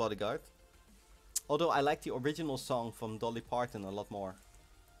that, The Bodyguard. Although I like the original song from Dolly Parton a lot more.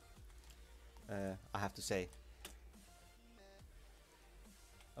 I have to say.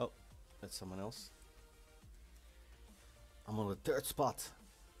 Oh, that's someone else. I'm on the 3rd spot.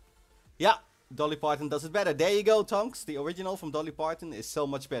 Yeah, Dolly Parton does it better. There you go, Tonks. The original from Dolly Parton is so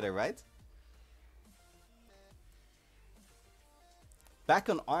much better, right? Back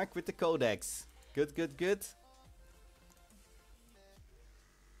on Ark with the Codex. Good, good, good.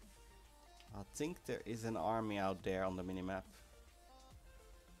 I think there is an army out there on the minimap.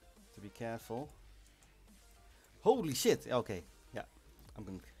 To be careful. Holy shit! Okay, yeah. I'm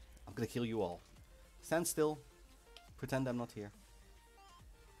gonna kill you all. Stand still. Pretend I'm not here.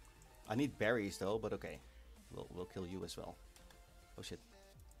 I need berries though, but okay. We'll kill you as well. Oh shit.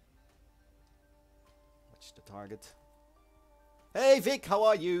 Watch the target. Hey Vic, how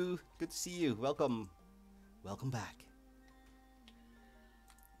are you? Good to see you. Welcome. Welcome back.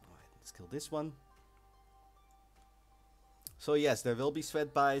 Alright, let's kill this one. So yes, there will be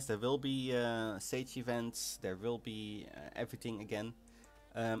sweat buys, there will be Sage events, there will be everything again.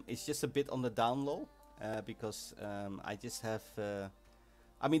 It's just a bit on the down low, because I just have...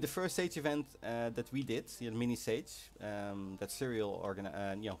 I mean, the first Sage event that we did, the mini Sage, that Serial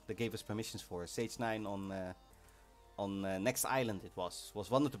you know, they gave us permissions for, Sage 9 on Next Island it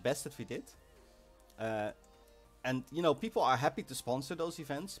was one of the best that we did. And, you know, people are happy to sponsor those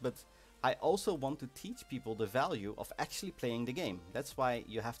events, but I also want to teach people the value of actually playing the game. That's why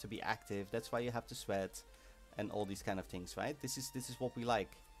you have to be active, that's why you have to sweat, and all these kind of things, right? This is what we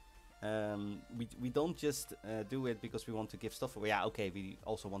like. We don't just do it because we want to give stuff away. Yeah, okay, we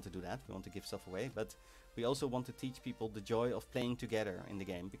also want to do that. We want to give stuff away, but we also want to teach people the joy of playing together in the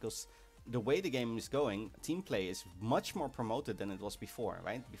game, because the way the game is going, team play is much more promoted than it was before,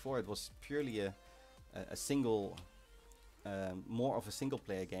 right? Before it was purely a single, more of a single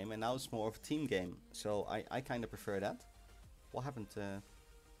player game, and now it's more of a team game. So I kind of prefer that. What happened?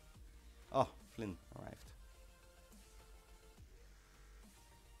 Oh, Flynn arrived.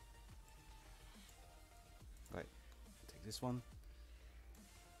 this one.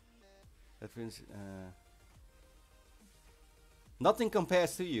 That means nothing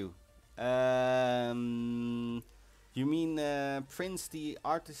compares to you. You mean Prince, the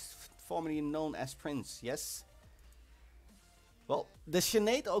artist formerly known as Prince? Yes. Well, the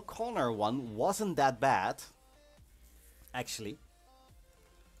Sinead O'Connor one wasn't that bad, actually.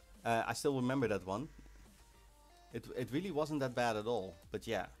 I still remember that one. It really wasn't that bad at all. But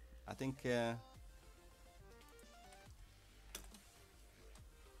yeah, I think.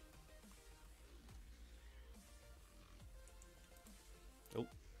 Oh.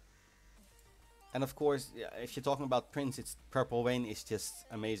 And of course, yeah, if you're talking about Prince, it's Purple Rain is just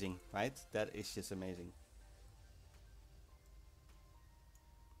amazing, right? That is just amazing.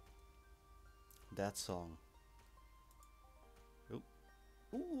 That song. Ooh,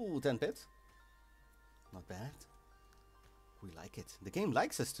 ooh, 10 bit. Not bad. We like it. The game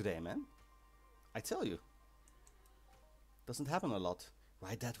likes us today, man. I tell you. Doesn't happen a lot.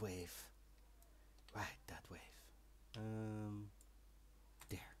 Ride that wave. Ride that wave.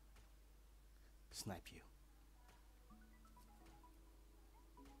 There. Snipe you.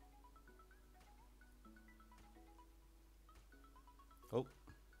 Oh.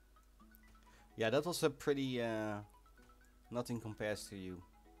 Yeah, that was a pretty Nothing Compares to You.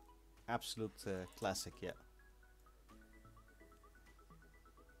 Absolute classic, yeah.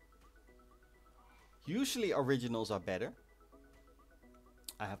 Usually originals are better,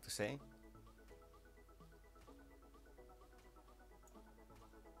 I have to say.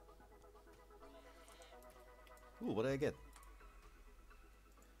 Ooh, what did I get?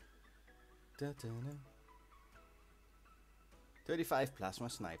 Da -da -da. 35 Plasma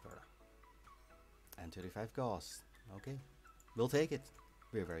Sniper. And 35 Gauss. Okay. We'll take it.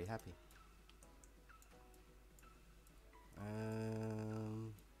 We're very happy.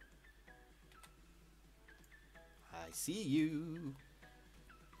 I see you.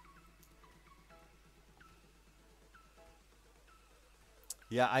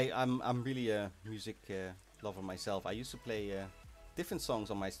 Yeah, I'm really a music lover myself. I used to play different songs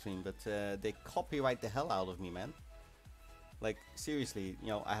on my stream, but they copyright the hell out of me, man. Like, seriously, you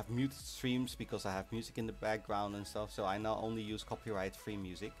know, I have muted streams because I have music in the background and stuff, so I now only use copyright-free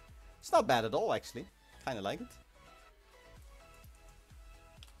music. It's not bad at all, actually. Kind of like it.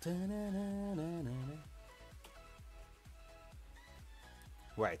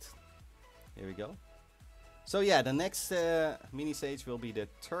 Right. Here we go. So yeah, the next mini stage will be the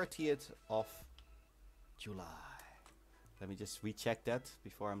 30th of July. Let me just recheck that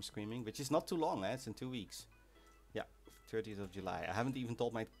before I'm screaming, which is not too long, eh? It's in 2 weeks. Yeah, 30th of July. I haven't even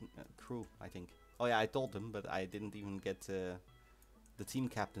told my crew, I think. Oh yeah, I told them, but I didn't even get the team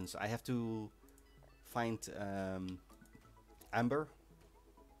captains. I have to find Amber.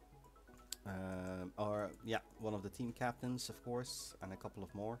 Or, yeah, one of the team captains, of course, and a couple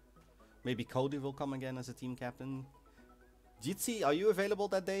of more. Maybe Cody will come again as a team captain. Jitsi, are you available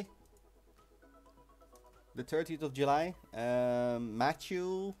that day? The 30th of July.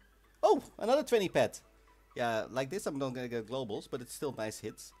 Matthew. Oh, another 20 pet. Yeah, like this I'm not gonna get globals, but it's still nice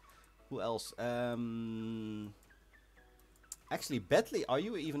hits. Who else? Actually, Bentley, are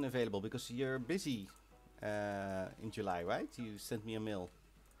you even available? Because you're busy in July, right? You sent me a mail.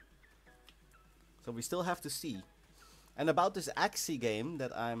 So we still have to see. And about this Axie game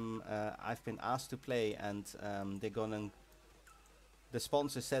that I've been asked to play, and they're gonna. The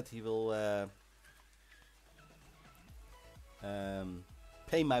sponsor said he will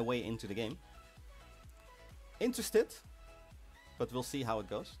pay my way into the game. Interested, but we'll see how it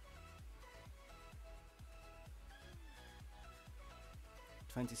goes.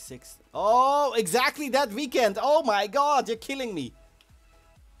 26th. Oh, exactly that weekend. Oh my god, you're killing me.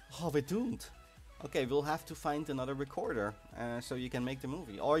 Oh, we're doomed. Okay, we'll have to find another recorder so you can make the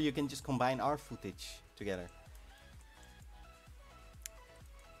movie. Or you can just combine our footage together.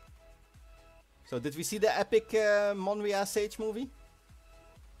 So did we see the epic Monria Sage movie?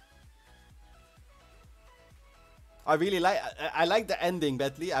 I really like the ending,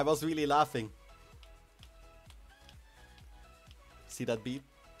 Bentley. I was really laughing. See that beat?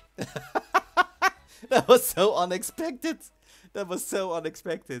 That was so unexpected. That was so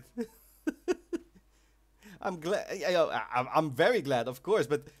unexpected. I'm glad. I'm very glad, of course.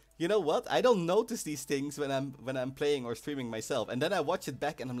 But you know what? I don't notice these things when I'm playing or streaming myself, and then I watch it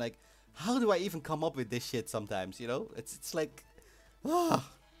back, and I'm like, how do I even come up with this shit? Sometimes, you know, it's like,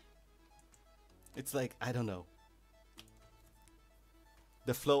 it's like I don't know.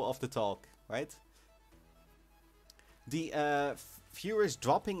 The flow of the talk, right? The viewers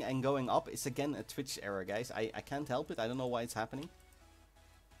dropping and going up is again a Twitch error, guys. I can't help it. I don't know why it's happening.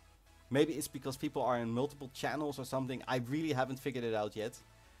 Maybe it's because people are in multiple channels or something. I really haven't figured it out yet.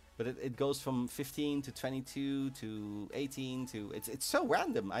 But it goes from 15 to 22 to 18 to... It's so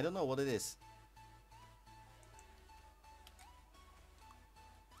random. I don't know what it is.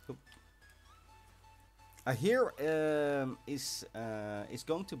 Here is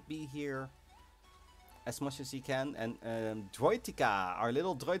going to be here as much as he can. And Droitica, our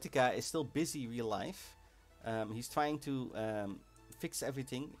little Droitica, is still busy real life. He's trying to fix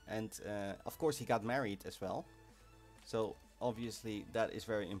everything. And of course he got married as well. So obviously that is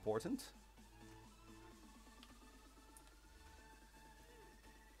very important.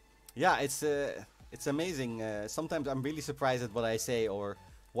 Yeah, it's amazing. Sometimes I'm really surprised at what I say or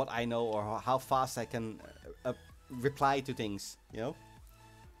what I know or how fast I can reply to things, you know?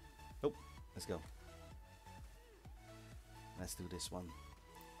 Oh, let's go. Let's do this one.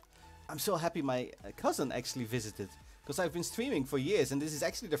 I'm so happy my cousin actually visited, because I've been streaming for years and this is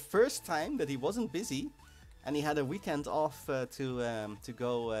actually the first time that he wasn't busy and he had a weekend off to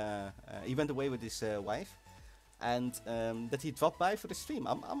go, he went away with his wife, and that he dropped by for the stream.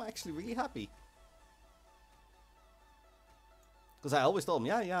 I'm actually really happy. Because I always told him,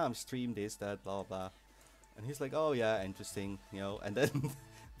 yeah, I'm stream this, that, blah, blah. And he's like, oh yeah, interesting, you know, and then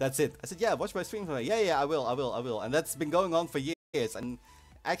that's it. I said, yeah, watch my stream. Like, yeah, I will. And that's been going on for years. And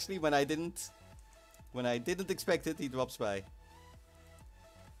actually, when I didn't expect it, he drops by.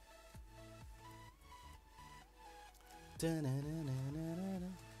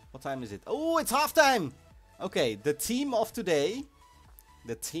 What time is it? Oh, it's halftime! Okay, the theme of today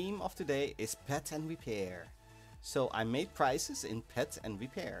is pet and repair. So I made prices in pet and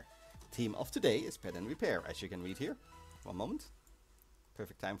repair. Theme of today is pet and repair, as you can read here. One moment.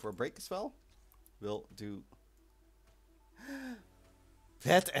 Perfect time for a break as well. We'll do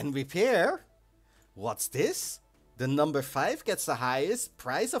pet and repair. What's this? The number 5 gets the highest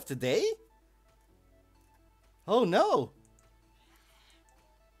price of the day? Oh no!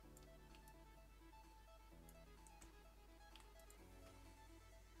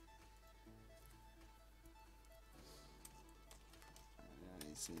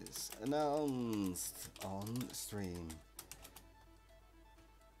 This is announced on stream.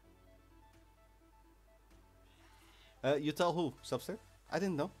 You tell who, Subster? I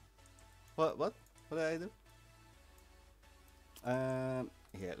didn't know. What did I do?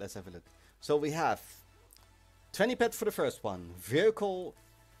 Here, let's have a look. So we have 20 pet for the first one. Vehicle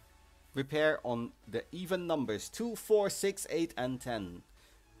repair on the even numbers 2, 4, 6, 8 and 10.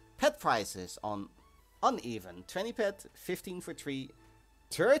 Pet prices on uneven. 20 pet, 15 for 3,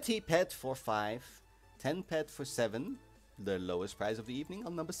 30 pet for 5, 10 pet for 7. The lowest price of the evening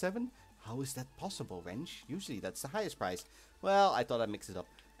on number 7. How is that possible, Wrench? Usually that's the highest price. Well, I thought I'd mix it up.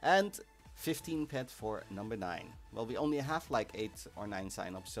 And 15 pet for number 9. Well, we only have like 8 or 9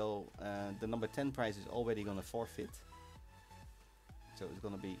 sign-ups, so the number 10 price is already gonna forfeit. So it's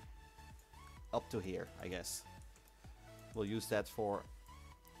gonna be up to here, I guess. We'll use that for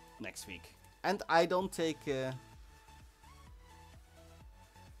next week. And I don't take...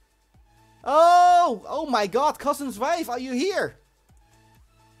 Oh my god, cousin's wife, are you here?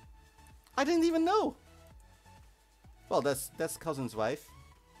 I didn't even know. Well, that's cousin's wife.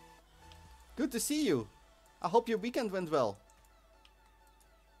 Good to see you. I hope your weekend went well.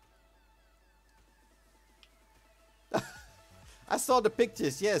 I saw the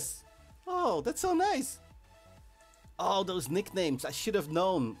pictures, yes. Oh, that's so nice. Oh, those nicknames, I should have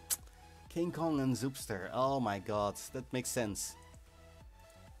known. King Kong and Zoopster. Oh my god, that makes sense.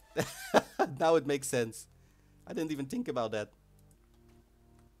 Now it makes sense. I didn't even think about that.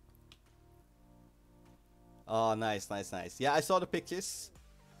 Oh, nice. Yeah, I saw the pictures.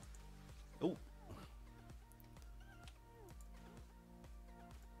 Oh.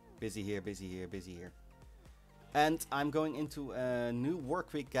 Busy here. And I'm going into a new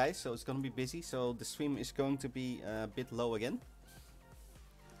work week, guys, so it's gonna be busy. So the stream is going to be a bit low again.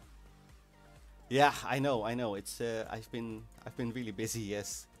 Yeah, I know. It's I've been really busy,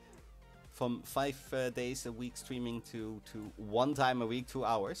 yes. From 5 days a week streaming to 1 time a week, 2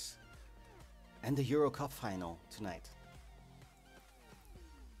 hours. And the Euro Cup final tonight.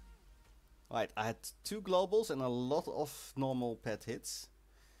 Alright, I had 2 globals and a lot of normal pet hits.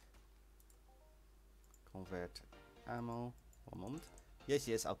 Convert ammo. 1 moment.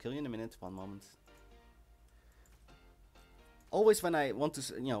 Yes, I'll kill you in a minute. 1 moment. Always when I want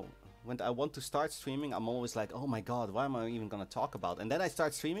to, when I want to start streaming, I'm always like, oh my god, what am I even gonna talk about? And then I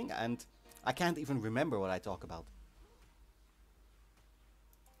start streaming and I can't even remember what I talk about.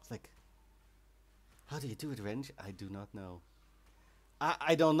 It's like, how do you do it, Wrench? I do not know.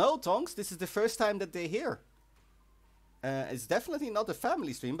 I don't know, Tonks. This is the first time that they're here. It's definitely not a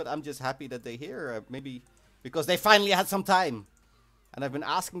family stream, but I'm just happy that they're here. Maybe because they finally had some time. And I've been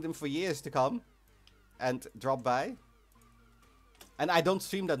asking them for years to come and drop by. And I don't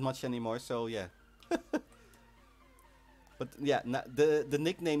stream that much anymore, so yeah. But yeah, the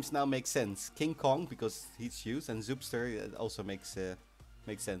nicknames now make sense. King Kong, because he's huge, and Zoopster also makes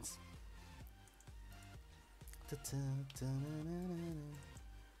sense.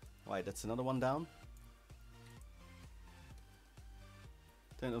 Why, that's another one down?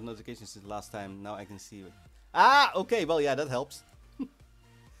 Turn off notifications since last time. Now I can see it. Ah, okay. Well, yeah, that helps.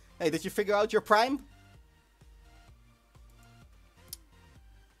 Hey, did you figure out your prime?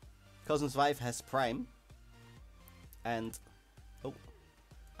 Cousin's wife has prime. And... oh.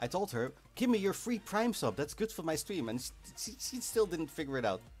 I told her, give me your free prime sub. That's good for my stream. And she still didn't figure it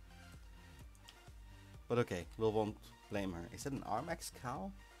out. But okay, we won't blame her. Is that an Armax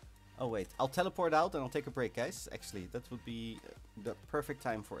cow? Oh wait, I'll teleport out and I'll take a break, guys. Actually, that would be the perfect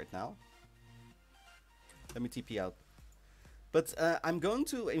time for it now. Let me TP out. But I'm going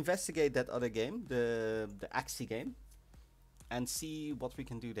to investigate that other game, the Axie game, and see what we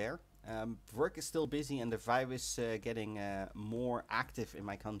can do there. Work is still busy and the virus getting more active in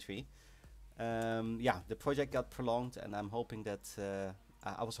my country. Yeah, the project got prolonged, and I'm hoping that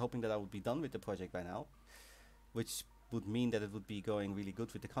I was hoping that I would be done with the project by now, which would mean that it would be going really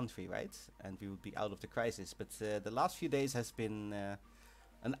good with the country, right? And we would be out of the crisis. But the last few days has been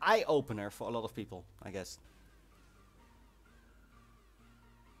an eye-opener for a lot of people, I guess.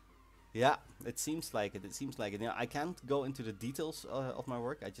 Yeah, it seems like it. It seems like it. You know, I can't go into the details of my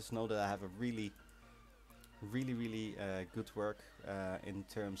work. I just know that I have a really good work in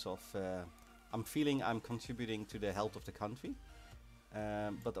terms of... I'm feeling I'm contributing to the health of the country.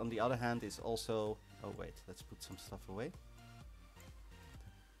 But on the other hand, it's also... oh wait, let's put some stuff away.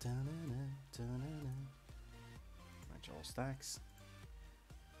 Match all stacks.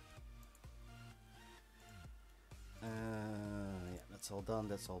 Yeah, that's all done,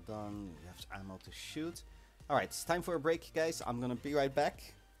 that's all done. We have ammo to shoot. Alright, it's time for a break, guys. I'm gonna be right back.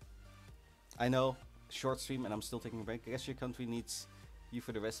 I know, short stream and I'm still taking a break. I guess your country needs you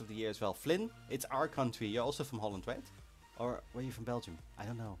for the rest of the year as well. Flynn, it's our country. You're also from Holland, right? Or were you from Belgium? I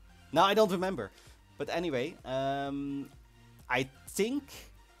don't know. No, I don't remember. But anyway, I think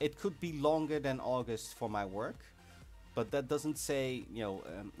it could be longer than August for my work. But that doesn't say, you know,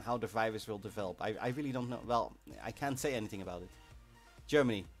 how the virus will develop. I really don't know. Well, I can't say anything about it.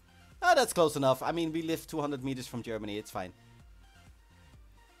 Germany. Ah, that's close enough. I mean, we live 200 meters from Germany. It's fine.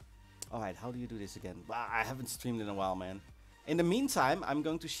 Alright, how do you do this again? Wow, I haven't streamed in a while, man. In the meantime, I'm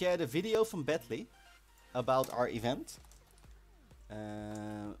going to share the video from Betley about our event.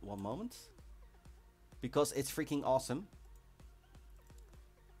 One moment. Because it's freaking awesome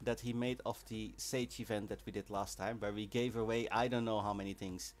that he made of the Sage event that we did last time, where we gave away I don't know how many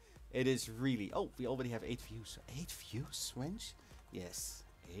things. It is really... oh, we already have 8 views. 8 views, Wench? Yes,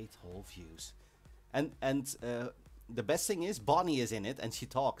 8 whole views. And the best thing is, Bonnie is in it, and she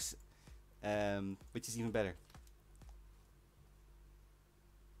talks. Which is even better.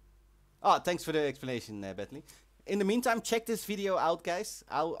 Ah, thanks for the explanation, Betley. In the meantime, check this video out, guys.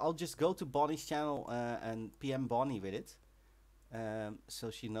 I'll just go to Bonnie's channel and PM Bonnie with it.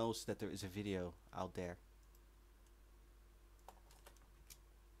 So she knows that there is a video out there.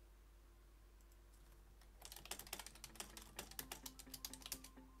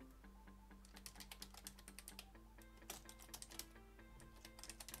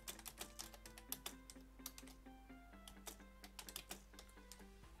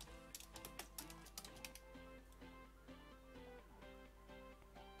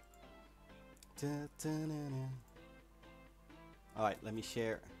 Alright, let me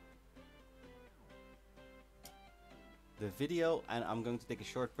share the video, and I'm going to take a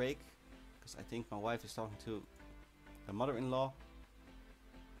short break because I think my wife is talking to her mother-in-law,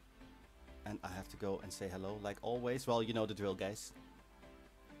 and I have to go and say hello like always. Well, you know the drill, guys.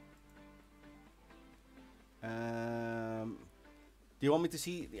 Do you want me to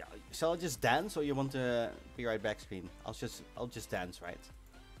see? Yeah, shall I just dance, or you want to be right back screen? I'll just dance, right?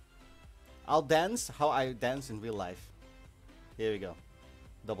 I'll dance how I dance in real life. Here we go.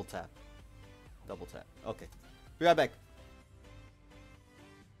 Double tap. Double tap. Okay. Be right back.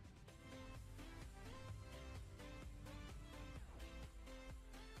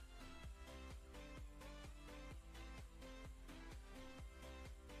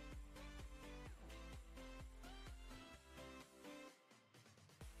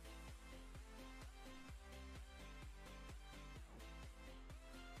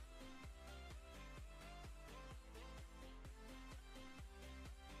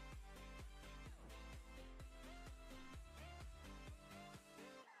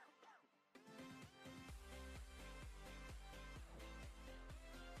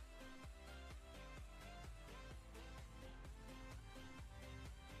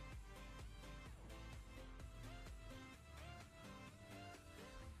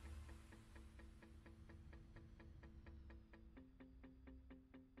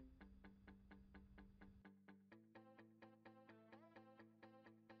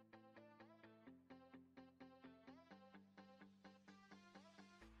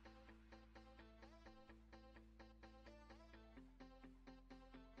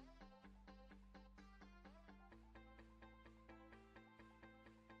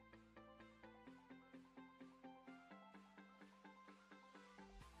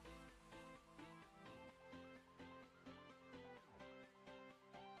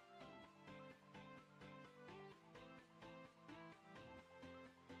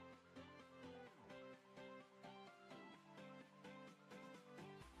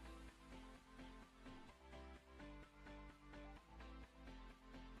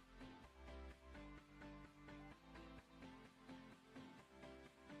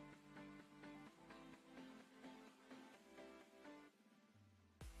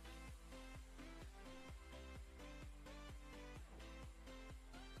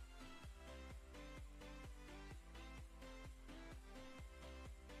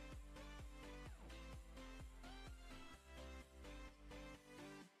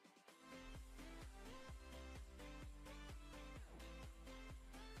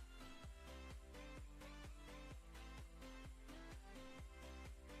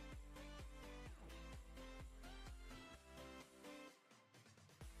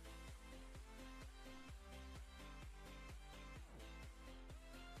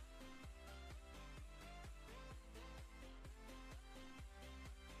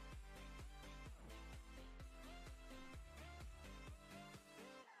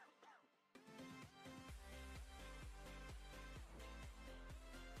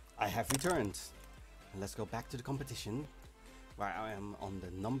 have returned. Let's go back to the competition, where I am on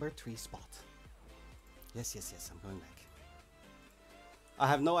the number 3 spot. Yes, yes, yes, I'm going back. I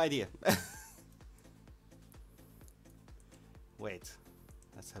have no idea. Wait,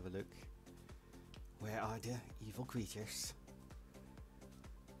 let's have a look. Where are the evil creatures?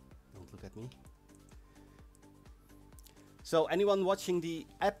 Don't look at me. So, anyone watching the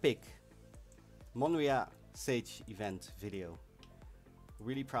epic Monria Sage event video?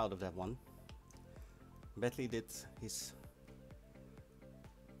 Really proud of that one. Bentley did his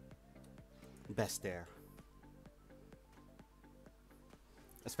best there.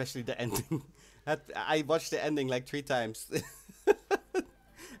 Especially the ending. I watched the ending like 3 times.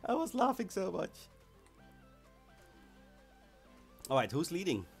 I was laughing so much. Alright, who's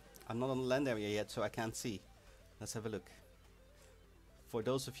leading? I'm not on the land area yet, so I can't see. Let's have a look. For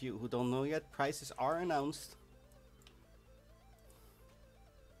those of you who don't know yet, prizes are announced.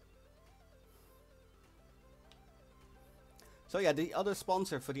 So yeah, the other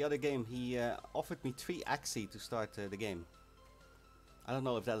sponsor for the other game, he offered me 3 Axie to start the game. I don't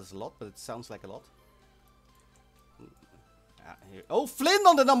know if that is a lot, but it sounds like a lot. Oh, Flynn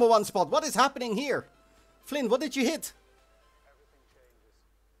on the number 1 spot. What is happening here? Flynn, what did you hit? Everything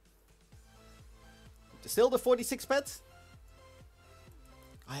changes. Still the 46 pet?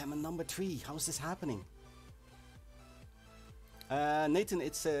 I am a number 3. How is this happening? Nathan,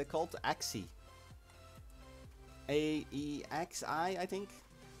 it's called Axie. A-E-X-I, I think.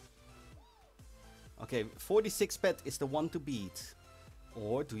 Okay, 46 pet is the one to beat.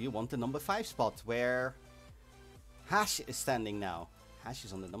 Or do you want the number 5 spot where Hash is standing now? Hash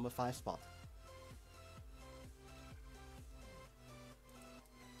is on the number 5 spot.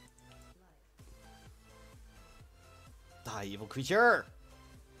 Die, evil creature!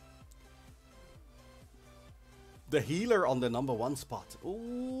 The healer on the number 1 spot.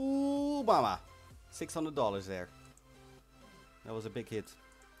 Ooh, mama. $600 there. That was a big hit.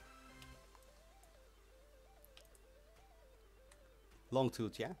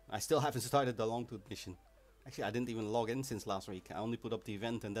 Longtooth, yeah? I still haven't started the Longtooth mission. Actually, I didn't even log in since last week. I only put up the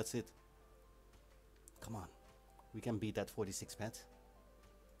event and that's it. Come on. We can beat that 46 pet.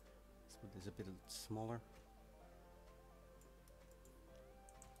 Let's put this a bit smaller.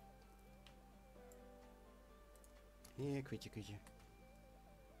 Yeah, creature.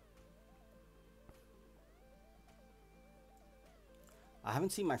 I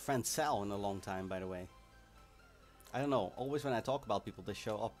haven't seen my friend Sal in a long time, by the way. I don't know. Always when I talk about people, they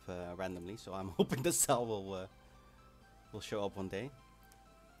show up randomly. So I'm hoping that Sal will show up one day.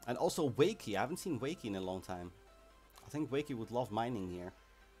 And also Wakey. I haven't seen Wakey in a long time. I think Wakey would love mining here.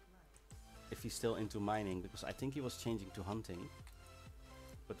 If he's still into mining. Because I think he was changing to hunting.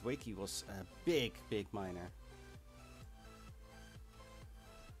 But Wakey was a big miner.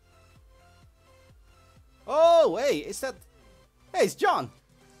 Oh, hey, is that... Hey, it's John!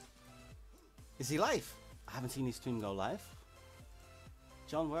 Is he live? I haven't seen his stream go live.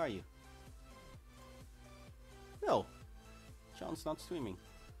 John, where are you? No. John's not streaming.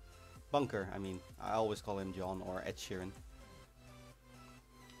 Bunker, I mean. I always call him John or Ed Sheeran.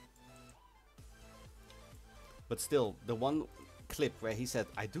 But still, the one clip where he said,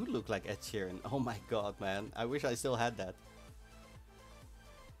 I do look like Ed Sheeran. Oh my god, man. I wish I still had that.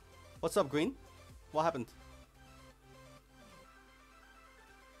 What's up, Green? What happened?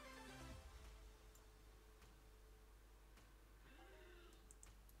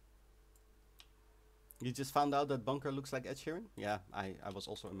 You just found out that Bunker looks like Ed Sheeran? Yeah, I was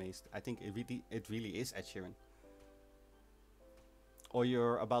also amazed. I think it really is Ed Sheeran. Or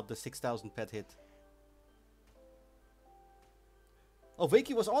you're about the 6,000 pet hit. Oh,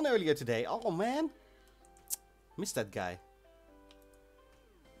 Wakey was on earlier today. Oh, man. Missed that guy.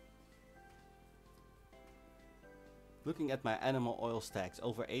 Looking at my animal oil stacks.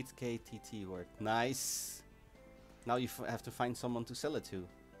 Over 8k TT worth. Nice. Now you have to find someone to sell it to.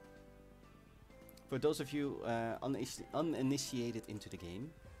 For those of you uninitiated into the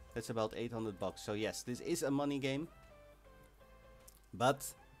game, that's about 800 bucks. So yes, this is a money game. But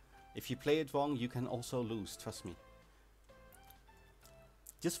if you play it wrong, you can also lose, trust me.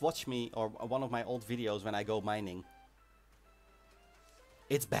 Just watch me or one of my old videos when I go mining.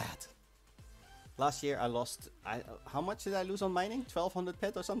 It's bad. Last year I lost, how much did I lose on mining? 1200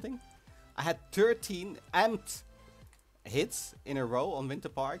 pet or something? I had 13 amped hits in a row on Winter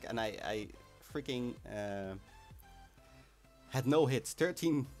Park and I freaking had no hits.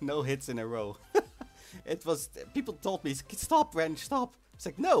 13 no hits in a row. It was, people told me, stop Wrench, stop. It's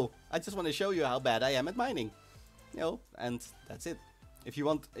like, no, I just want to show you how bad I am at mining. You know, and that's it. If you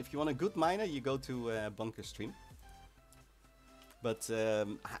want a good miner, you go to Bunker stream. But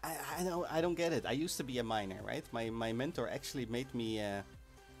I don't get it. I used to be a miner, right? My mentor actually made me a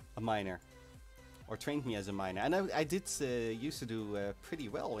miner, or trained me as a miner, and I did used to do pretty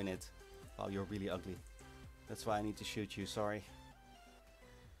well in it. Oh, you're really ugly. That's why I need to shoot you. Sorry.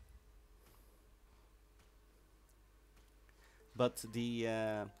 But the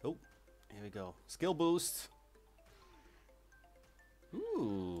oh, here we go. Skill boost.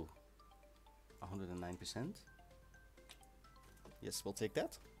 Ooh, 109%. Yes, we'll take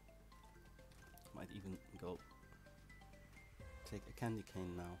that. Might even go take a candy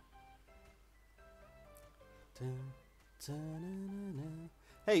cane now.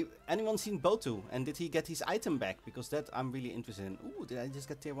 Hey, anyone seen Botu? And did he get his item back? Because that I'm really interested in. Ooh, did I just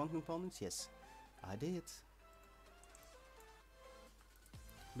get tier 1 components? Yes, I did.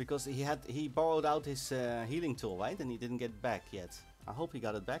 Because he borrowed out his healing tool, right? And he didn't get it back yet. I hope he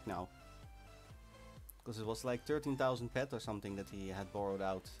got it back now. Because it was like 13,000 pet or something that he had borrowed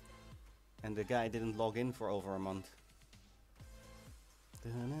out. And the guy didn't log in for over a month.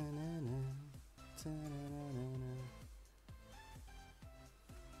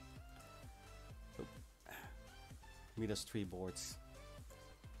 Meet us 3 boards.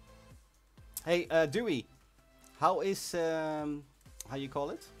 Hey, Dewey, how is how you call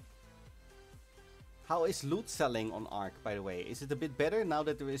it? How is loot selling on Ark, by the way? Is it a bit better now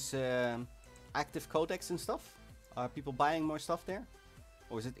that there is active codex and stuff? Are people buying more stuff there?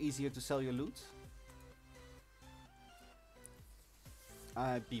 Or is it easier to sell your loot?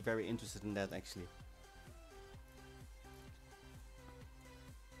 I'd be very interested in that, actually.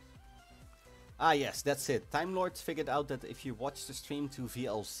 Ah yes, that's it. Time Lord figured out that if you watch the stream to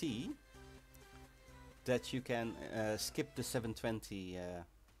VLC, that you can skip the 720.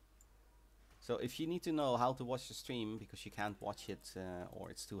 So if you need to know how to watch the stream because you can't watch it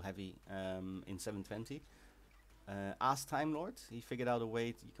or it's too heavy in 720, ask Time Lord. He figured out a way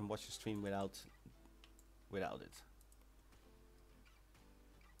you can watch the stream without it.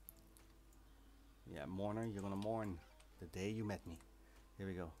 Yeah, mourner, you're gonna mourn the day you met me. Here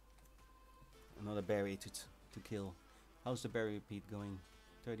we go. Another berry to kill. How's the berry repeat going?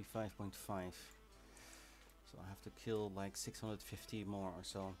 35.5. So I have to kill like 650 more or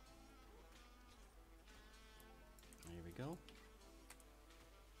so. Here we go.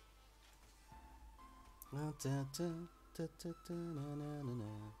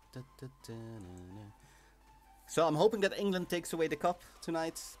 So I'm hoping that England takes away the cup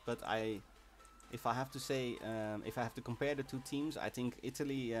tonight, but if I have to say, if I have to compare the two teams, I think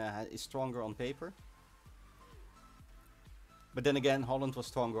Italy is stronger on paper. But then again, Holland was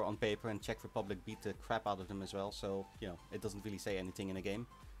stronger on paper and Czech Republic beat the crap out of them as well. So, you know, it doesn't really say anything in a game.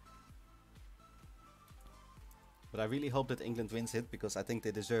 But I really hope that England wins it, because I think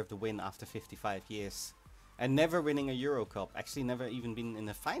they deserve the win after 55 years. And never winning a Euro Cup. Actually, never even been in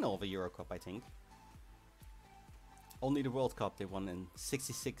the final of a Euro Cup, I think. Only the World Cup they won in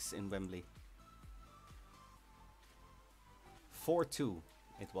 '66 in Wembley. 4-2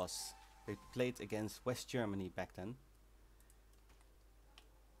 it was. They played against West Germany back then.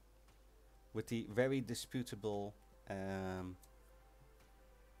 With the very disputable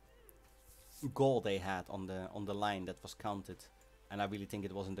goal they had on the line that was counted, and I really think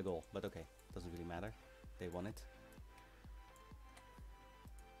it wasn't a goal, but okay, doesn't really matter. They won it.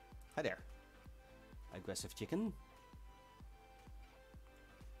 Hi there, aggressive chicken.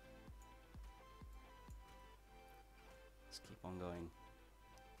 Let's keep on going.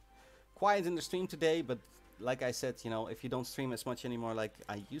 Quiet in the stream today, but like I said, you know, if you don't stream as much anymore like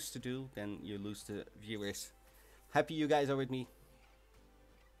I used to do, then you lose the viewers. Happy you guys are with me.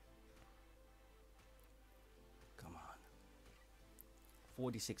 Come on.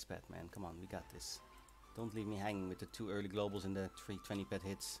 46 pet, man. Come on, we got this. Don't leave me hanging with the 2 early globals and the 3 20 pet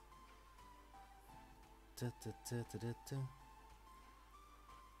hits.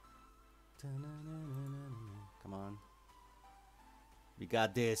 Come on. We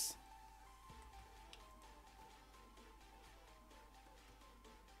got this.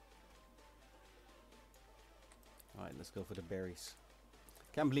 Alright, let's go for the berries.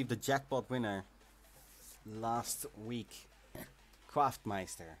 Can't believe the jackpot winner last week.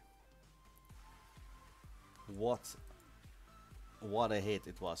 Craftmeister. What a hit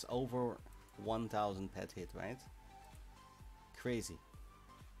it was. Over 1,000 pet hit, right? Crazy.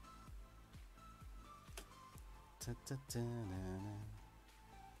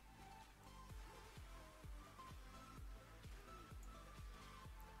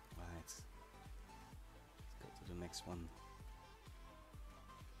 The next one.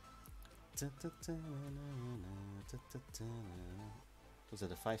 Was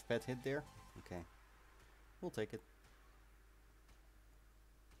that a 5 pet hit there? Okay, we'll take it.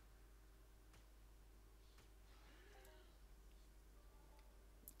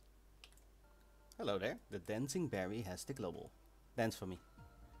 Hello there. The dancing Bery has the global. Dance for me.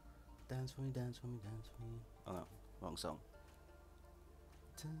 Dance for me, dance for me, dance for me. Oh no, wrong song.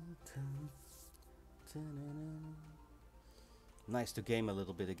 Nice to game a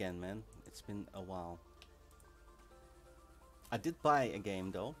little bit again, man. It's been a while. I did buy a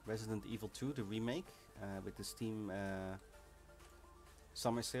game though, Resident Evil 2, the remake, with the Steam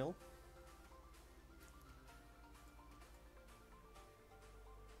summer sale.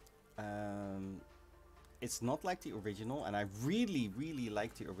 It's not like the original, and I really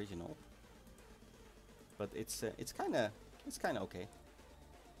like the original. But it's kind of okay.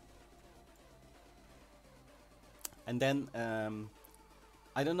 And then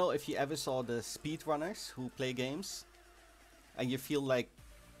I don't know if you ever saw the speedrunners who play games, and you feel like,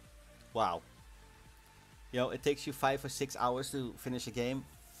 wow, you know, it takes you 5 or 6 hours to finish a game,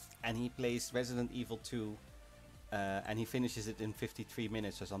 and he plays Resident Evil 2, and he finishes it in 53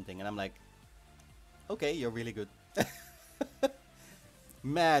 minutes or something, and I'm like, okay, you're really good.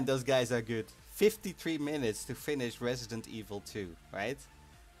 Man, those guys are good. 53 minutes to finish Resident Evil 2, right?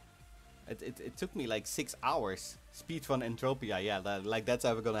 It took me like 6 hours. Speedrun Entropia, yeah, like that's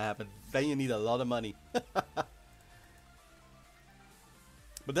ever gonna happen. Then you need a lot of money.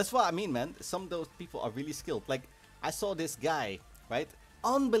 But that's what I mean, man. Some of those people are really skilled. Like, I saw this guy, right?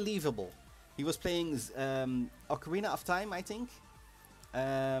 Unbelievable. He was playing Ocarina of Time, I think.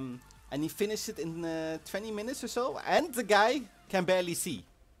 And he finished it in 20 minutes or so. And the guy can barely see.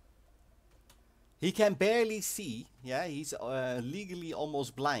 He can barely see. Yeah, he's legally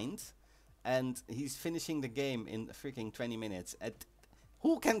almost blind. And he's finishing the game in freaking 20 minutes.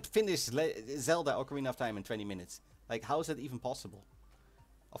 Who can finish Zelda Ocarina of Time in 20 minutes? Like, how is that even possible?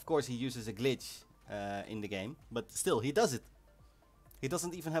 Of course, he uses a glitch in the game, but still, he does it. He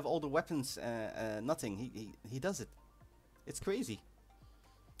doesn't even have all the weapons, nothing. He does it. It's crazy.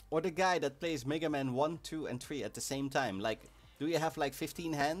 Or the guy that plays Mega Man 1, 2, and 3 at the same time. Like, do you have like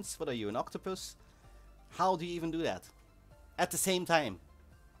 15 hands? What are you, an octopus? How do you even do that? At the same time.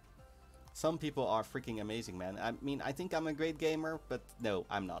 Some people are freaking amazing, man. I mean, I think I'm a great gamer, but no,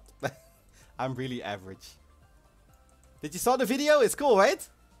 I'm not. I'm really average. Did you saw the video? It's cool, right?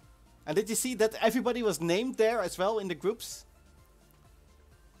 And did you see that everybody was named there as well in the groups?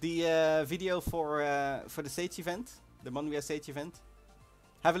 The video for the Sage event, the Monria Sage event.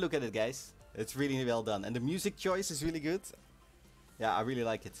 Have a look at it, guys. It's really well done, and the music choice is really good. Yeah, I really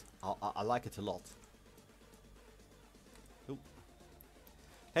like it. I like it a lot. Ooh.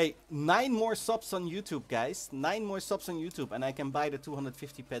 Hey, 9 more subs on YouTube, guys. 9 more subs on YouTube, and I can buy the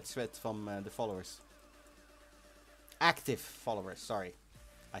 250 pet thread from the followers. Active followers, sorry.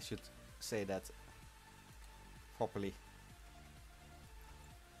 I should say that properly.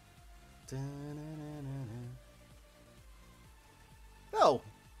 No!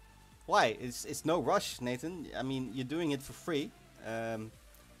 Why? It's no rush, Nathan. I mean, you're doing it for free.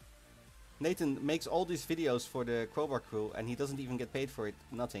 Nathan makes all these videos for the Crowbar crew, and he doesn't even get paid for it.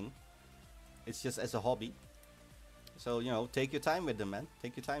 Nothing. It's just as a hobby. So, you know, take your time with them, man.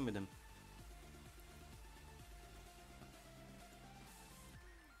 Take your time with them.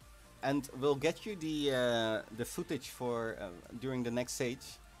 And we'll get you the footage for during the next stage,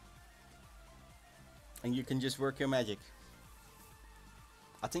 and you can just work your magic.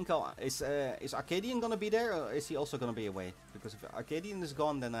 I think is Arcadian gonna be there, or is he also gonna be away? Because if Arcadian is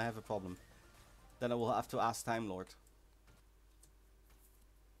gone, then I have a problem. Then I will have to ask Time Lord.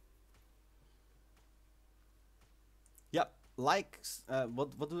 Yep, like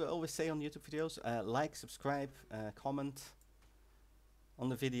what do I always say on YouTube videos? Like, subscribe, comment on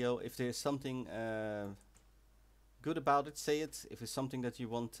the video. If there's something good about it, say it. If it's something that you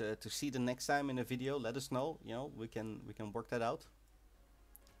want to see the next time in a video, let us know. You know, we can work that out.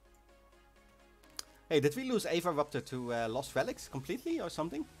 Hey, did we lose Ava Raptor to Lost Relics completely or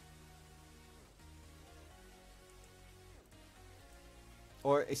something?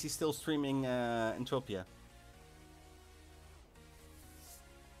 Or is he still streaming Entropia?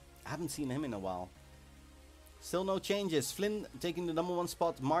 I haven't seen him in a while. Still no changes. Flynn taking the #1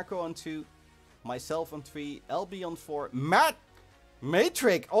 spot. Marco on 2. Myself on 3. LB on 4.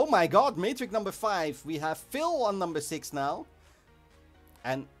 Matrix! Oh my god, Matrix number 5. We have Phil on number 6 now.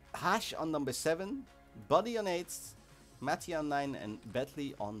 And Hash on number 7. Buddy on 8. Matty on 9. And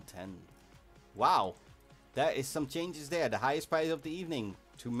Betley on 10. Wow. There is some changes there. The highest prize of the evening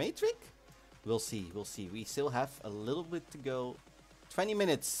to Matrix? We'll see. We'll see. We still have a little bit to go. 20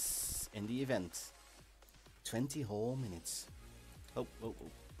 minutes in the event. 20 whole minutes. Oh.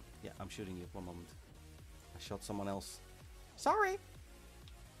 Yeah, I'm shooting you. One moment. I shot someone else. Sorry.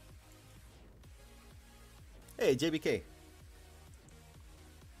 Hey, JBK.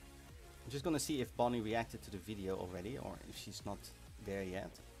 I'm just gonna see if Bonnie reacted to the video already, or if she's not there yet.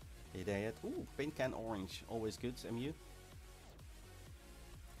 Are you there yet? Ooh, paint can orange. Always good, MU.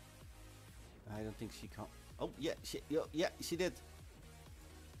 I don't think she can't. Oh, yeah, yeah, she did.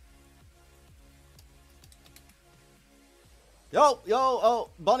 Oh,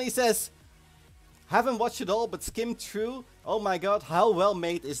 Bonnie says, haven't watched it all, but skimmed through. Oh my god, how well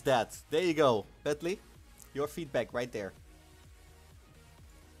made is that? There you go, Bentley. Your feedback right there.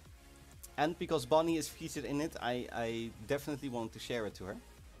 And because Bonnie is featured in it, I definitely want to share it to her.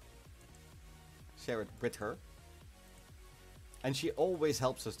 Share it with her. And she always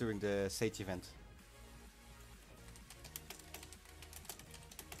helps us during the Sage event.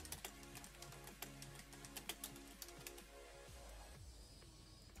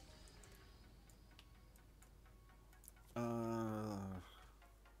 Oh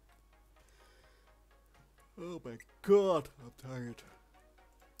my god, I'm tired.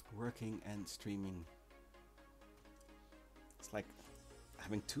 Working and streaming. It's like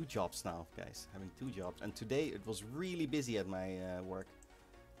having 2 jobs now, guys. Having 2 jobs. And today it was really busy at my work.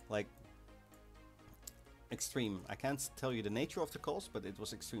 Like, extreme. I can't tell you the nature of the calls, but it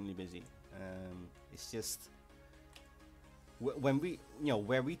was extremely busy. It's just... when we,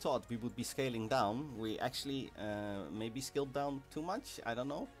 where we thought we would be scaling down, we actually maybe scaled down too much. I don't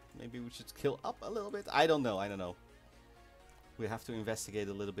know. Maybe we should scale up a little bit. I don't know. We have to investigate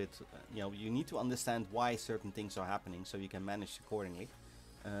a little bit. You need to understand why certain things are happening so you can manage accordingly.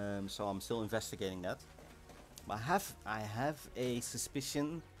 So I'm still investigating that. I have a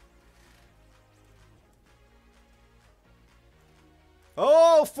suspicion.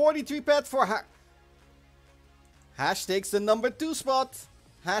 Oh, 43 pet for Hash takes the number 2 spot.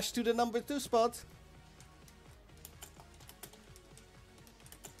 Hash to the number 2 spot.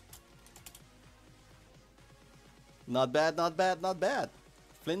 Not bad, not bad, not bad.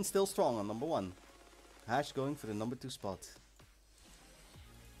 Flynn still strong on number 1. Hash going for the number 2 spot.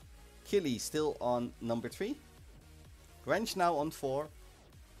 Caly still on number 3. Wrench now on 4.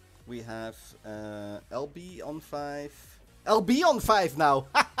 We have LB on 5. LB on 5 now!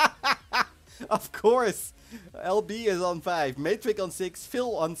 Of course! LB is on 5. Matrix on 6.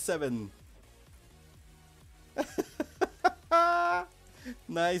 Phil on 7.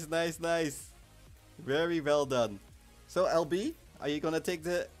 Nice, nice, nice. Very well done. So LB, are you gonna take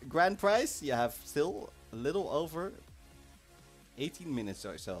the grand prize? You have still a little over 18 minutes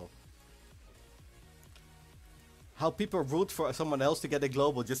or so. How people root for someone else to get a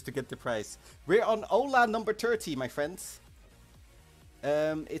global just to get the prize. We're on Ola number 30, my friends.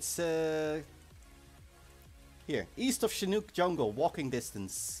 It's here, east of Chinook Jungle, walking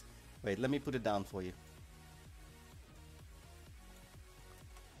distance. Wait, let me put it down for you.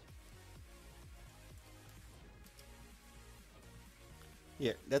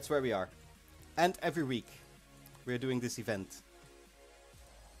 Here, that's where we are. And every week, we're doing this event.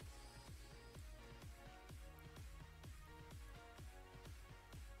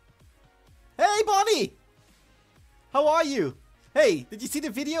 Hey, Bonnie! How are you? Hey, did you see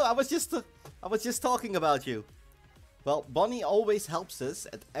the video? I was just talking about you. Well, Bonnie always helps us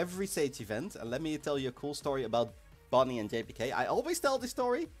at every Sage event. And let me tell you a cool story about Bonnie and JPK. I always tell this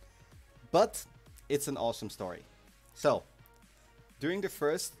story, but it's an awesome story. So, during the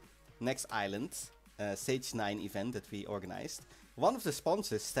first Next Island Sage 9 event that we organized, one of the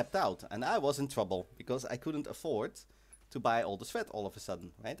sponsors stepped out and I was in trouble because I couldn't afford to buy all the sweat all of a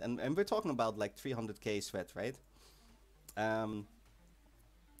sudden, right? And we're talking about like 300k sweat, right? And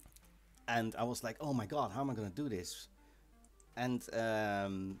I was like, oh my god, how am I gonna do this? And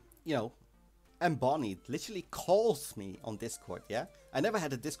and Bonnie literally calls me on Discord, yeah? I never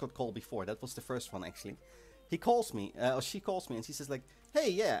had a Discord call before, that was the first one actually. He calls me, or she calls me, and she says like, hey,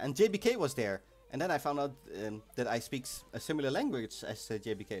 yeah, and JBK was there. And then I found out that I speak a similar language as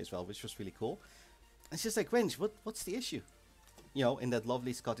JBK as well, which was really cool. And she's like, Wrench, what's the issue? In that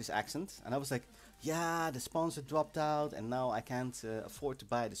lovely Scottish accent. And I was like, yeah, the sponsor dropped out, and now I can't afford to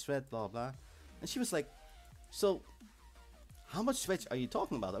buy the sweat, blah, blah. And she was like, so, how much sweat are you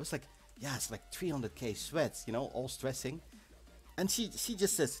talking about? I was like, yeah, it's like 300k sweats, all stressing. And she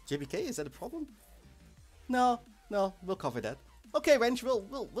just says, JBK, is that a problem? No, we'll cover that. Okay, Wrench,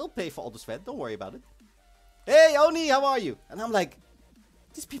 we'll pay for all the sweat. Don't worry about it. Hey, Oni, how are you? And I'm like,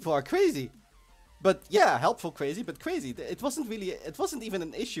 these people are crazy. But yeah, helpful crazy, but crazy. It wasn't even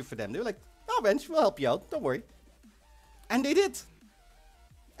an issue for them. They were like, oh, Wrench, we'll help you out. Don't worry. And they did.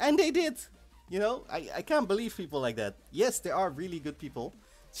 I can't believe people like that. Yes, there are really good people.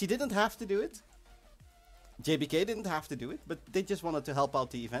 She didn't have to do it. JBK didn't have to do it, but they just wanted to help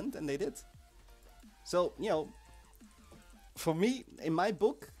out the event, and they did. So, For me, in my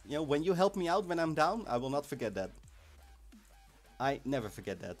book, you know, when you help me out when I'm down, I will not forget that. I never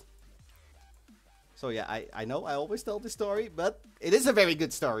forget that. So yeah, I know I always tell this story, but it is a very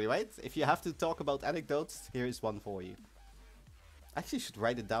good story, right? If you have to talk about anecdotes, here is one for you. I actually should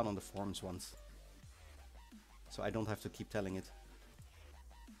write it down on the forums once. So I don't have to keep telling it.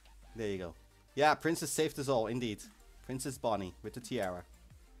 There you go. Yeah, Princess saved us all, indeed. Princess Bonnie with the tiara.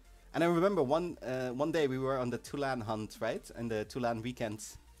 And I remember one day we were on the Tulan hunt, right? And the Tulan weekend,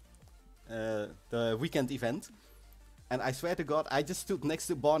 the weekend event. And I swear to God, I just stood next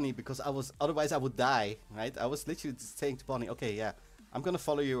to Bonnie because otherwise I would die, right? I was literally just saying to Bonnie, okay, yeah, I'm gonna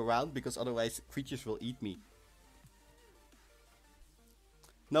follow you around because otherwise creatures will eat me.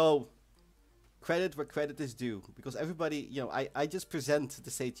 No, credit where credit is due, because everybody, you know, I just present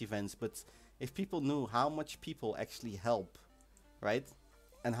the Sage events, but if people knew how much people actually help, right?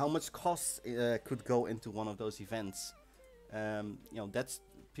 And how much cost could go into one of those events, you know, that's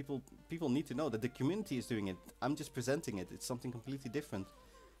people need to know that the community is doing it. I'm just presenting it. It's something completely different.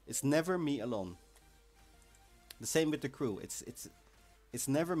 It's never me alone. The same with the crew. It's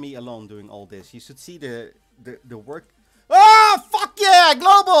never me alone doing all this. You should see the work. Ah, fuck yeah,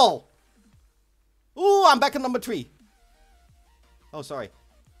 global. Ooh, I'm back at number 3. Oh, sorry.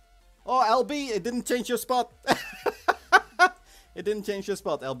 Oh, LB, it didn't change your spot. It didn't change your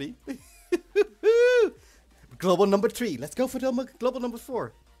spot, LB. Global number 3. Let's go for the global number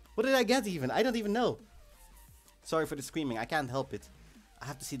 4. What did I get even? I don't even know. Sorry for the screaming. I can't help it. I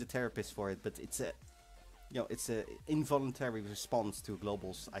have to see the therapist for it, but it's a, you know, it's a involuntary response to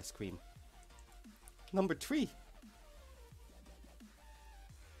globals. I scream. Number 3.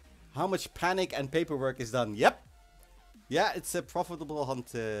 How much panic and paperwork is done? Yep. Yeah, it's a profitable hunt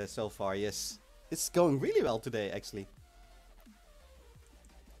so far. Yes, it's going really well today, actually.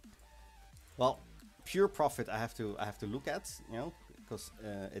 Well, pure profit I have to look at, you know, because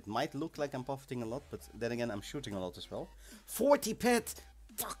it might look like I'm profiting a lot, but then again I'm shooting a lot as well. 40 pet,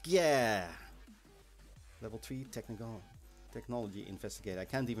 fuck yeah! Level 3 technology investigator. I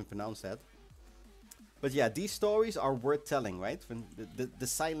can't even pronounce that. But yeah, these stories are worth telling, right? When the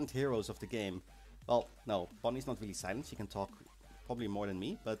silent heroes of the game. Well, no, Bonnie's not really silent. She can talk probably more than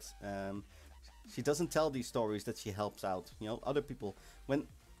me, but she doesn't tell these stories that she helps out. You know, other people.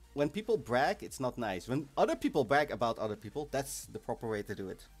 When people brag, it's not nice. When other people brag about other people, that's the proper way to do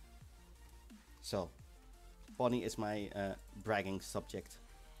it. So, Bonnie is my bragging subject.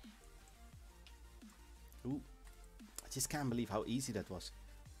 Ooh, I just can't believe how easy that was.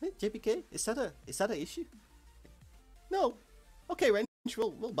 Hey, JPK, is that an issue? No. Okay, Range,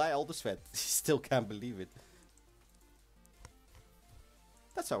 we'll buy all the sweat. Still can't believe it.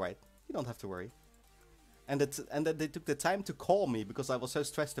 That's alright. You don't have to worry. And that they took the time to call me because I was so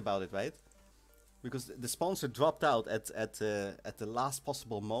stressed about it, right? Because the sponsor dropped out at the last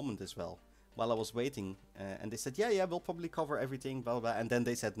possible moment as well, while I was waiting. And they said, yeah, we'll probably cover everything, blah, blah, blah. And then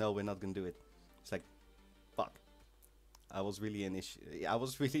they said, no, we're not gonna do it. It's like, fuck. I was really an issue. I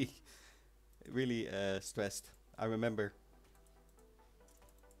was really, really stressed. I remember.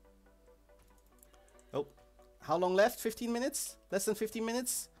 Oh, how long left? 15 minutes? Less than 15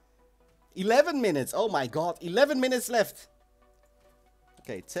 minutes? 11 minutes. Oh my god, 11 minutes left.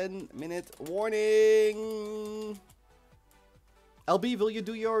 Okay, 10-minute warning. LB, will you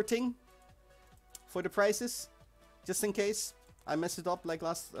do your thing for the prices? Just in case I mess it up like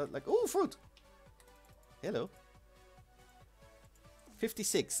last, oh, fruit. Hello.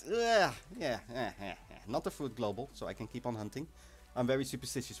 56. Ugh. Yeah, not a fruit global, so I can keep on hunting. I'm very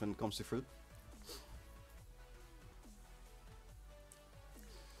superstitious when it comes to fruit.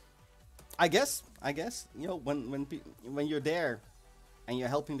 I guess, you know, when you're there and you're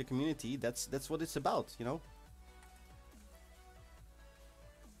helping the community, that's what it's about, you know.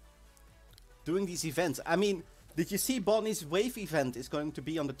 Doing these events. I mean, did you see Bonnie's wave event is going to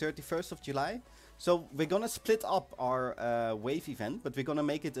be on the 31st of July? So we're gonna split up our wave event, but we're gonna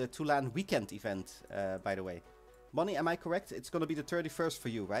make it a Tulan weekend event, by the way. Bonnie, am I correct? It's gonna be the 31st for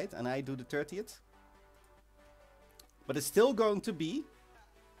you, right? And I do the 30th? But it's still going to be...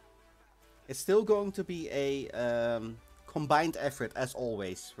 It's still going to be a combined effort, as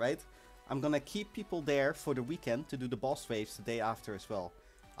always, right? I'm gonna keep people there for the weekend to do the boss waves the day after as well.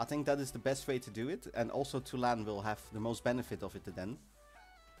 I think that is the best way to do it, and also Tulan will have the most benefit of it then.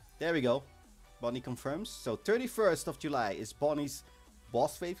 There we go. Bonnie confirms. So 31st of July is Bonnie's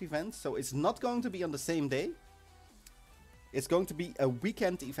boss wave event. So it's not going to be on the same day. It's going to be a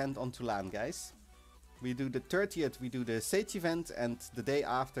weekend event on Tulan, guys. We do the 30th, we do the Sage event, and the day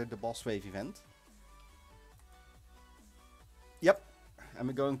after the boss wave event. Yep. And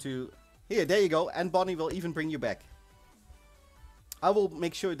we're going to... Here, there you go. And Bonnie will even bring you back. I will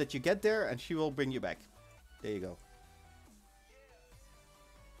make sure that you get there and she will bring you back. There you go.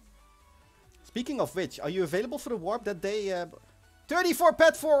 Speaking of which, are you available for the warp that day? 34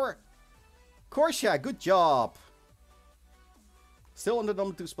 pet for Korsha. Good job. Still on the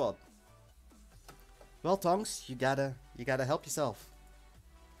number 2 spot. Well, Tongs, you gotta help yourself.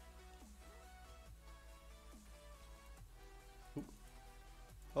 Oop.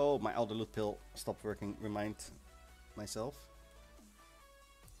 Oh, my elder loot pill stopped working. Remind myself.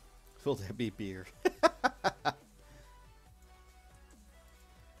 Will there be beer?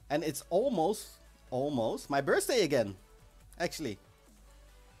 And it's almost my birthday again. Actually,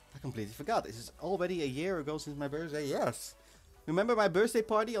 I completely forgot. This is already a year ago since my birthday. Yes. Remember my birthday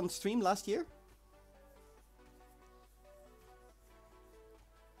party on stream last year?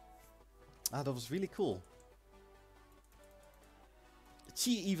 Ah, that was really cool.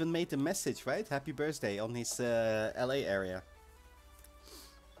 She even made a message, right? Happy birthday on his LA area.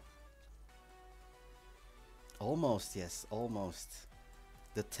 Almost, yes, almost.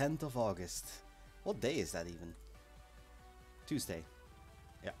 The 10th of August. What day is that even? Tuesday.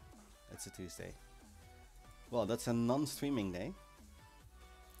 Yeah, it's a Tuesday. Well, that's a non-streaming day.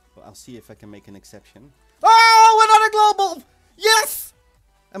 Well, I'll see if I can make an exception. Oh, another global! Yes!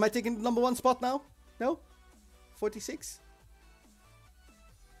 Am I taking the number 1 spot now? No? 46?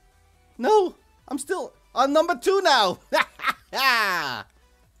 No! I'm still on number 2 now!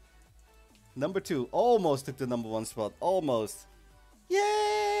 Number 2. Almost took the number 1 spot. Almost.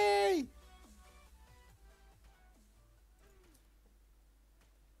 Yay!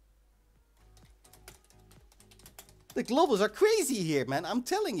 The globals are crazy here, man. I'm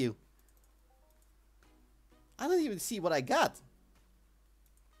telling you. I don't even see what I got.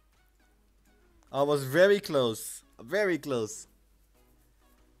 I was very close. Very close.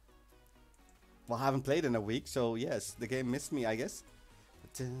 Well, I haven't played in a week, so yes, the game missed me, I guess.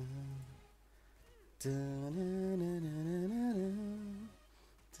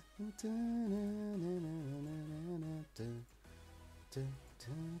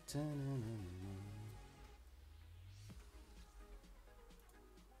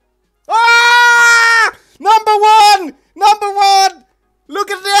 Ah! Number 1! Number 1! Look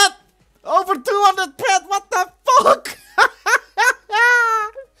at that! Over 200 pet, what the fuck?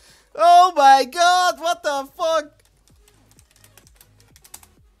 Oh my god, what the fuck?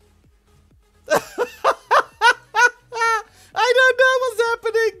 I don't know what's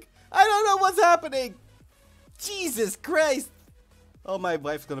happening. I don't know what's happening. Jesus Christ. Oh, my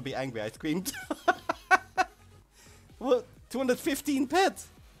wife's gonna be angry. I screamed. What? 215 pet.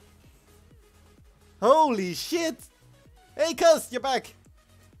 Holy shit. Hey, cuz, you're back.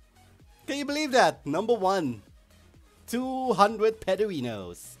 Can you believe that? Number 1. 200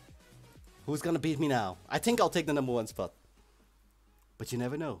 Pederinos. Who's gonna beat me now? I think I'll take the number 1 spot. But you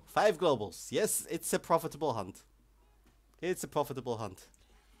never know. 5 globals. Yes, it's a profitable hunt. It's a profitable hunt.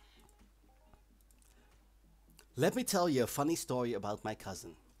 Let me tell you a funny story about my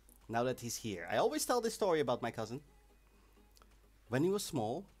cousin. Now that he's here. I always tell this story about my cousin. When he was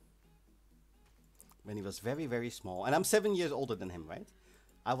small. When he was very, very small. And I'm 7 years older than him, right?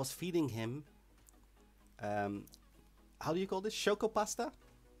 I was feeding him... how do you call this? Choco pasta?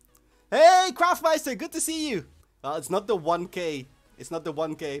 Hey, Craftmeister! Good to see you! Well, it's not the 1K. It's not the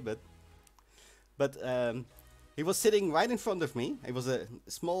 1K, but he was sitting right in front of me. He was a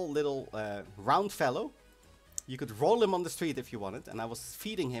small little round fellow. You could roll him on the street if you wanted. And I was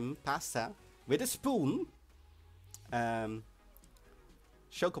feeding him pasta with a spoon.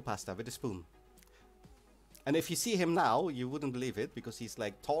 Choco pasta with a spoon. And if you see him now, you wouldn't believe it. Because he's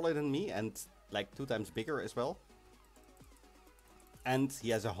like taller than me and like 2 times bigger as well. And he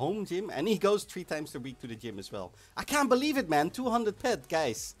has a home gym. And he goes 3 times a week to the gym as well. I can't believe it, man. 200 pet,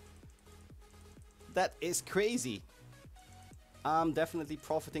 guys. That is crazy. I'm definitely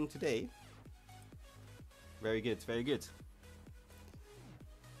profiting today. Very good, very good.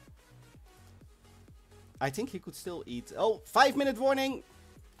 I think he could still eat. Oh, 5-minute warning.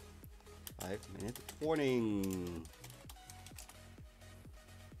 5-minute warning.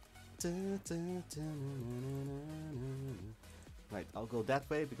 Right, I'll go that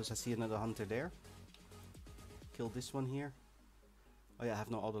way because I see another hunter there. Kill this one here. Oh yeah, I have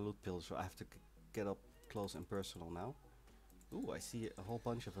no other loot pills, so I have to get up close and personal now. Ooh, I see a whole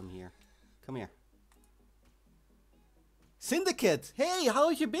bunch of them here. Come here. Syndicate! Hey, how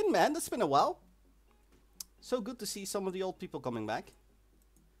have you been, man? That's been a while. So good to see some of the old people coming back.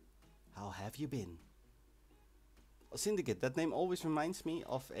 How have you been? Oh, Syndicate, that name always reminds me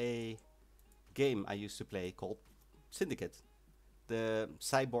of a game I used to play called Syndicate. The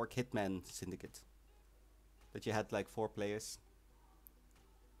Cyborg Hitman Syndicate. That you had like 4 players.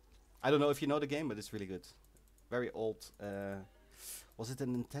 I don't know if you know the game, but it's really good. Very old. Was it a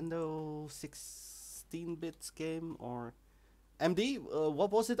Nintendo 16-bit game or MD?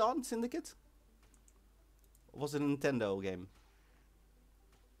 What was it on, Syndicate? Was it a Nintendo game?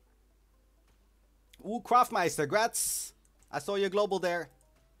 Ooh, Craftmeister, grats! I saw your global there.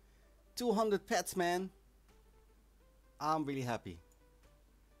 200 pets, man. I'm really happy.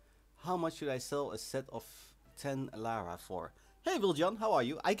 How much should I sell a set of 10 Lara for? Hey, Wiljon, how are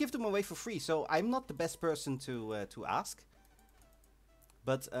you? I give them away for free, so I'm not the best person to ask.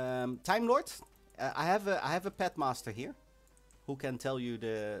 But Time Lord, I have a pet master here, who can tell you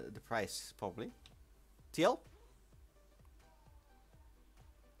the price probably. TL?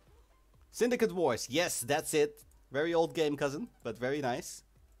 Syndicate Wars, yes, that's it. Very old game, cousin, but very nice.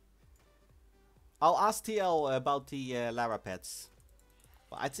 I'll ask TL about the Lara pets.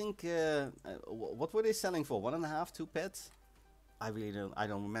 Well, I think what were they selling for? 1.5, 2 pets? I really don't. I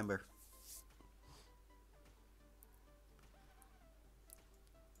don't remember.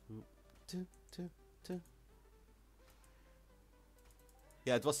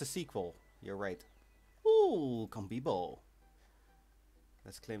 Yeah, it was the sequel. You're right. Ooh, come Bibo.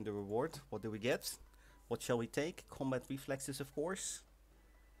 Let's claim the reward. What do we get? What shall we take? Combat reflexes, of course.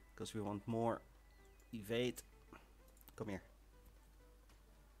 Because we want more evade. Come here.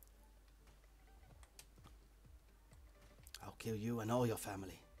 I'll kill you and all your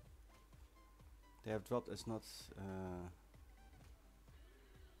family. They have dropped us not...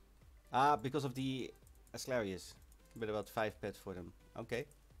 because of the Asclarius. But about 5 pets for them. Okay.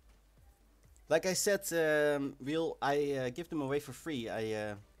 Like I said, I give them away for free.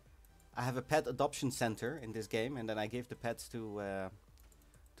 I have a pet adoption center in this game, and then I gave the pets to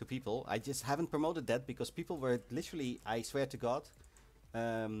people. I just haven't promoted that because people were literally, I swear to God,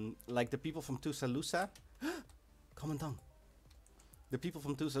 like the people from Tuscaloosa. Comment on. The people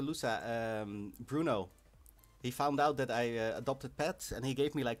from Tuscaloosa, Bruno, he found out that I adopted pets, and he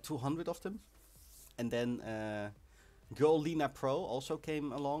gave me like 200 of them. And then girl Lina Pro also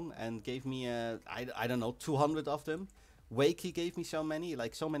came along and gave me, I don't know, 200 of them. Wake, he gave me so many,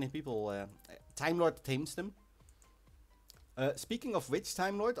 like so many people. Time Lord tames them. Speaking of which,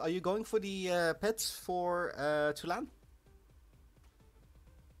 Time Lord, are you going for the pets for Tulan?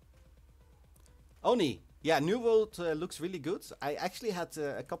 Oni, yeah, New World looks really good. I actually had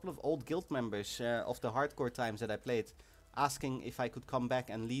a couple of old guild members of the hardcore times that I played asking if I could come back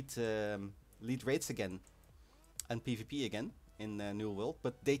and lead raids again and PvP again in New World,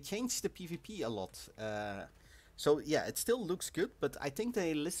 but they changed the PvP a lot. So yeah, it still looks good, but I think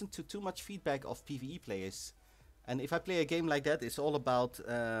they listened to too much feedback of PvE players. And if I play a game like that, it's all about,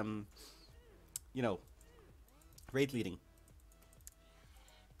 you know, raid leading.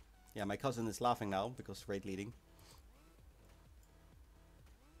 Yeah, my cousin is laughing now because raid leading.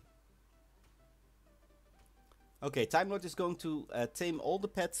 Okay, Time Lord is going to tame all the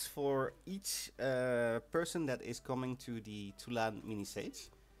pets for each person that is coming to the Tulan mini stage.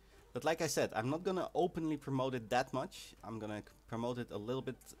 But like I said, I'm not gonna openly promote it that much. I'm gonna promote it a little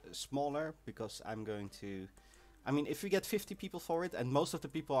bit smaller because I'm going to... I mean, if we get 50 people for it and most of the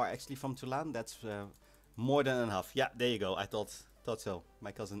people are actually from Tulan, that's more than enough. Yeah, there you go. I thought so.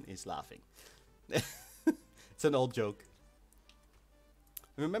 My cousin is laughing. It's an old joke.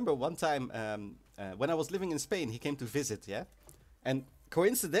 I remember one time when I was living in Spain, he came to visit, yeah? And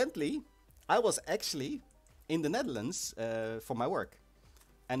coincidentally, I was actually in the Netherlands for my work.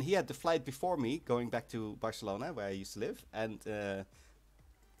 And he had the flight before me going back to Barcelona, where I used to live. And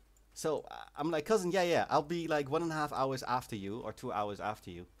so I'm like, cousin, yeah, I'll be like 1.5 hours after you or 2 hours after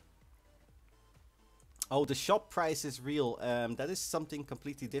you. Oh, the shop price is real. That is something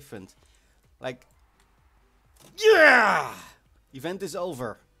completely different. Like, yeah! Event is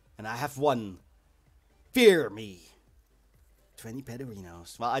over. And I have won. Fear me. 20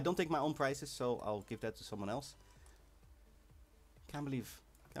 pederinos. Well, I don't take my own prices, so I'll give that to someone else. Can't believe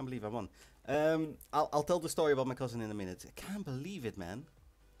I won. I'll tell the story about my cousin in a minute. I can't believe it, man.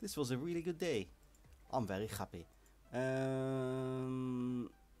 This was a really good day. I'm very happy. How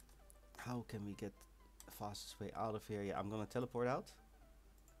can we get the fastest way out of here? Yeah, I'm gonna teleport out.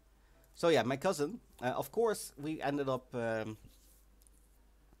 So yeah, my cousin. Of course, we ended up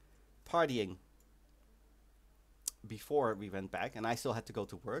partying before we went back, and I still had to go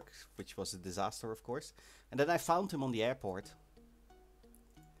to work, which was a disaster, of course. And then I found him on the airport.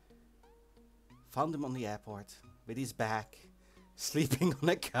 Found him on the airport with his back, sleeping on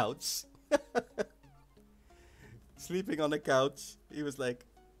a couch. Sleeping on a couch. He was like,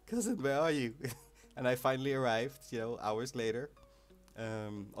 cousin, where are you? And I finally arrived, you know, hours later,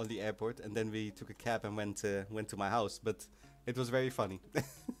 on the airport. And then we took a cab and went to my house. But it was very funny.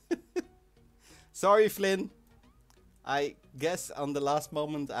 Sorry, Flynn. I guess on the last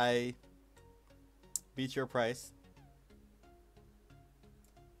moment I beat your price.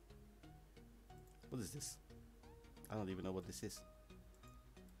 What is this? I don't even know what this is.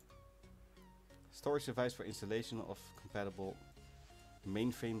 Storage device for installation of compatible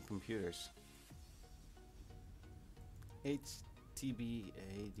mainframe computers. HTB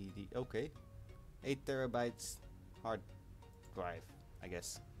ADD. Okay. 8 terabytes hard drive, I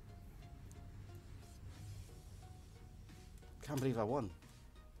guess. Can't believe I won.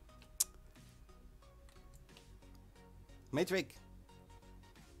 Matrix.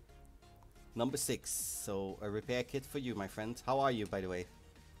 Number 6. So a repair kit for you, my friend. How are you, by the way?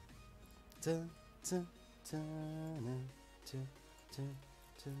 Let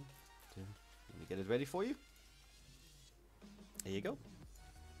me get it ready for you. There you go.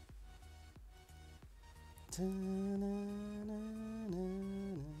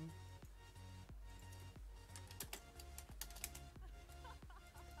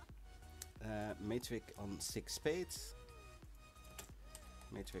 Matrix on 6 spades.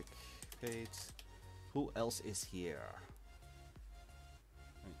 Matrix spades. Who else is here?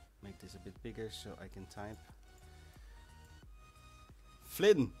 Make this a bit bigger so I can type.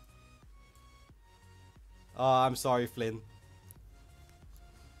 Flynn! Oh, I'm sorry, Flynn.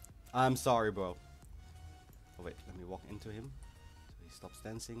 I'm sorry, bro. Oh wait, let me walk into him so he stops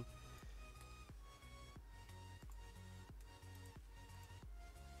dancing.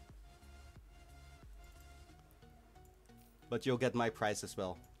 But you'll get my prize as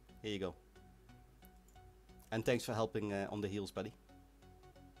well. Here you go. And thanks for helping on the heels, buddy.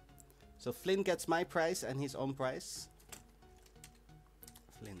 So Flynn gets my prize and his own prize.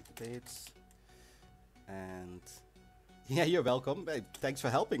 Flynn bids. And yeah, you're welcome. Hey, thanks for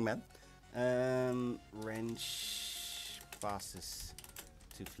helping, man. Wrench passes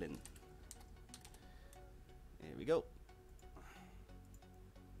to Flynn. Here we go.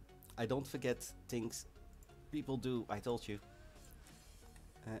 I don't forget things people do. I told you.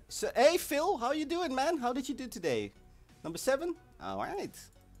 So hey Phil, how you doing, man? How did you do today? Number 7. All right.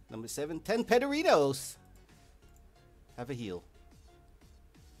 Number 7. 10 pederinos. Have a heal.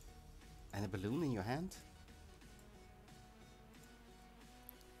 And a balloon in your hand.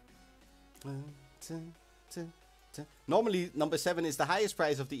 Normally number 7 is the highest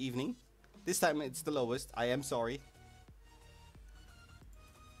prize of the evening. This time it's the lowest. I am sorry.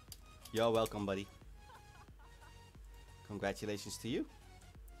 You're welcome, buddy. Congratulations to you.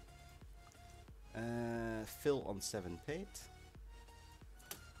 Phil on 7 paid.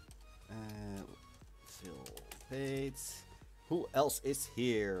 Phil paid. Who else is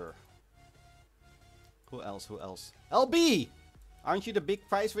here? Who else? Who else? LB! Aren't you the big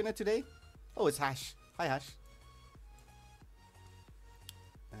prize winner today? Oh, it's Hash. Hi, Hash.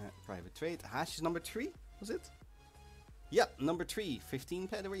 Private trade. Hash is number 3, was it? Yep, number 3. 15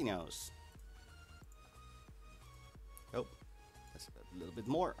 pederinos. Oh, that's a little bit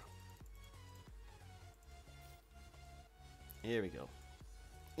more. Here we go.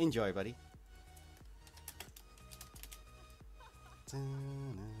 Enjoy, buddy. Hash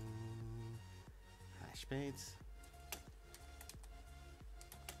spades.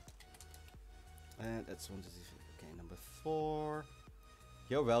 And that's one. Okay, number 4.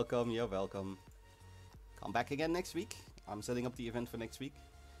 You're welcome. You're welcome. Come back again next week. I'm setting up the event for next week.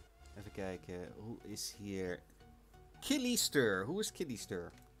 Even kijken. Who is here? Killyster. Who is Killyster?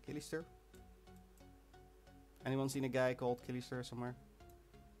 Killyster? Anyone seen a guy called Killyster somewhere?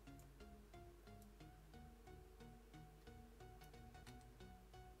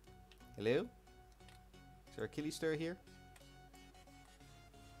 Hello? Is there a Killyster here?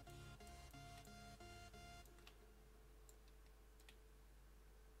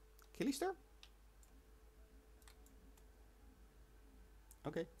 Killyster?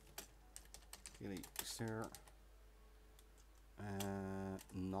 Okay. Killyster.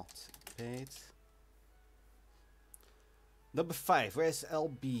 Not paid. Number 5. Where's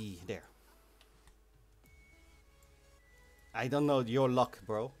LB? There. I don't know your luck,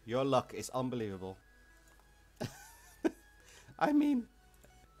 bro. Your luck is unbelievable. I mean,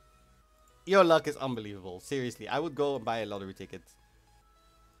 your luck is unbelievable. Seriously, I would go and buy a lottery ticket.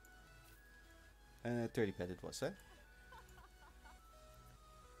 30 pet it was, eh?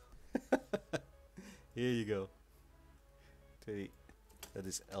 Here you go. 30. That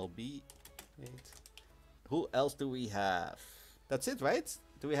is LB. 8. Who else do we have? That's it, right?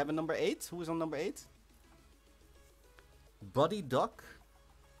 Do we have a number 8? Who is on number 8? Body Duck.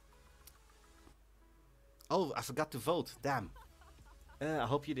 Oh, I forgot to vote. Damn. I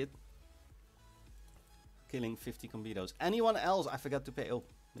hope you did. Killing 50 combitos. Anyone else I forgot to pay? Oh,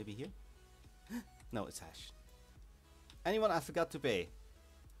 maybe here? No, it's hash. Anyone I forgot to pay?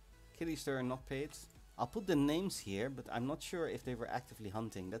 Caly Stir not paid. I'll put the names here, but I'm not sure if they were actively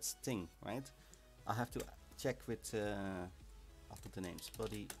hunting. That's the thing, right? I'll have to check with... I'll put the names.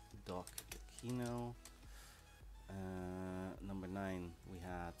 Buddy, Doc, Kino. Number 9, we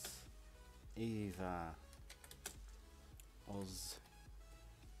had Eva, Oz.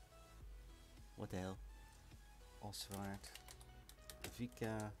 What the hell? Oswald,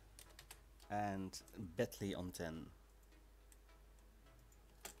 Vika, and Betley on 10.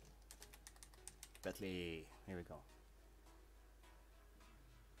 Betley, here we go.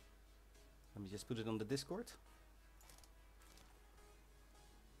 Let me just put it on the Discord.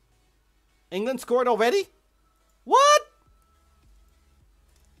 England scored already? What?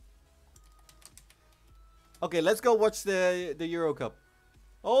 Okay, let's go watch the Euro Cup.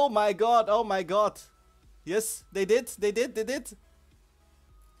 Oh my god, oh my god. Yes, they did.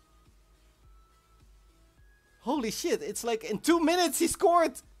 Holy shit, it's like in 2 minutes he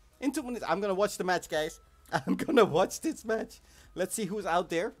scored. In 2 minutes. I'm gonna watch the match, guys. I'm gonna watch this match. Let's see who's out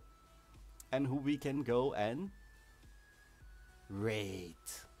there. And who we can go and raid.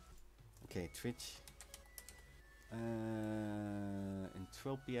 Okay, Twitch.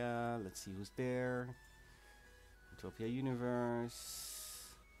 Entropia. Let's see who's there. Entropia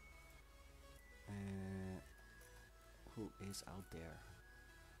Universe. Who is out there?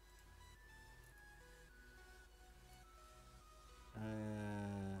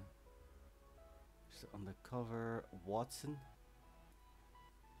 Undercover Watson,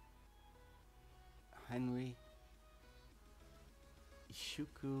 Henry,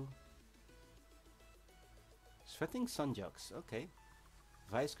 Ishuku, Sweating Sunjux. Okay,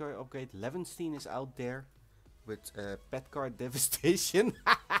 Vice Guard upgrade. Levenstein is out there with Pet Card Devastation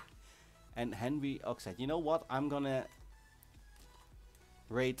and Henry Oxide. You know what? I'm gonna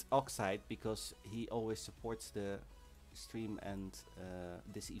raid Oxide because he always supports the stream and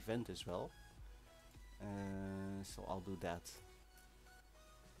this event as well. So I'll do that.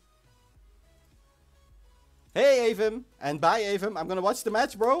 Hey Avim! And bye Avim! I'm gonna watch the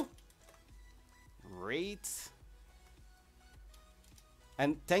match, bro! Great!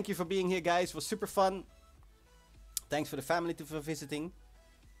 And thank you for being here, guys. It was super fun. Thanks for the family for visiting.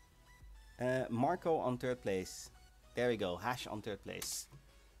 Marco on 3rd place. There we go. Hash on 3rd place.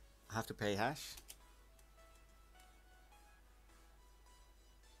 I have to pay hash.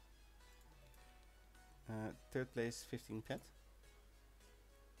 Third place, 15 pet.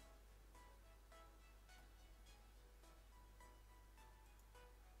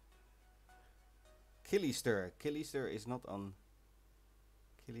 Caly Stir. Caly Stir is not on.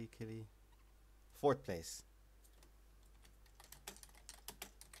 Caly. 4th place.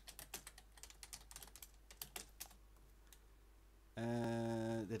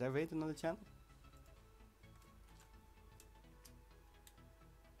 Did I raid another channel?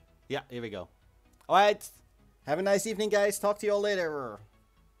 Yeah, here we go. Alright. Have a nice evening, guys. Talk to you all later.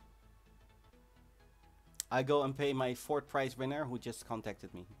 I go and pay my 4th prize winner who just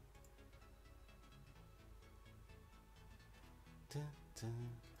contacted me. And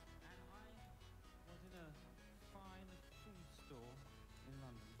I was in a fine food store in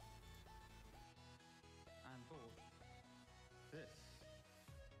London and bought this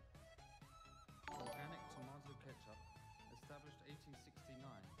organic tomato ketchup, established 1869.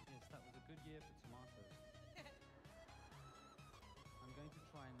 Yes, that was a good year for tomatoes. I'm going to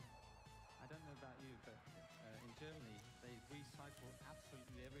try and, I don't know about you, but in Germany they recycle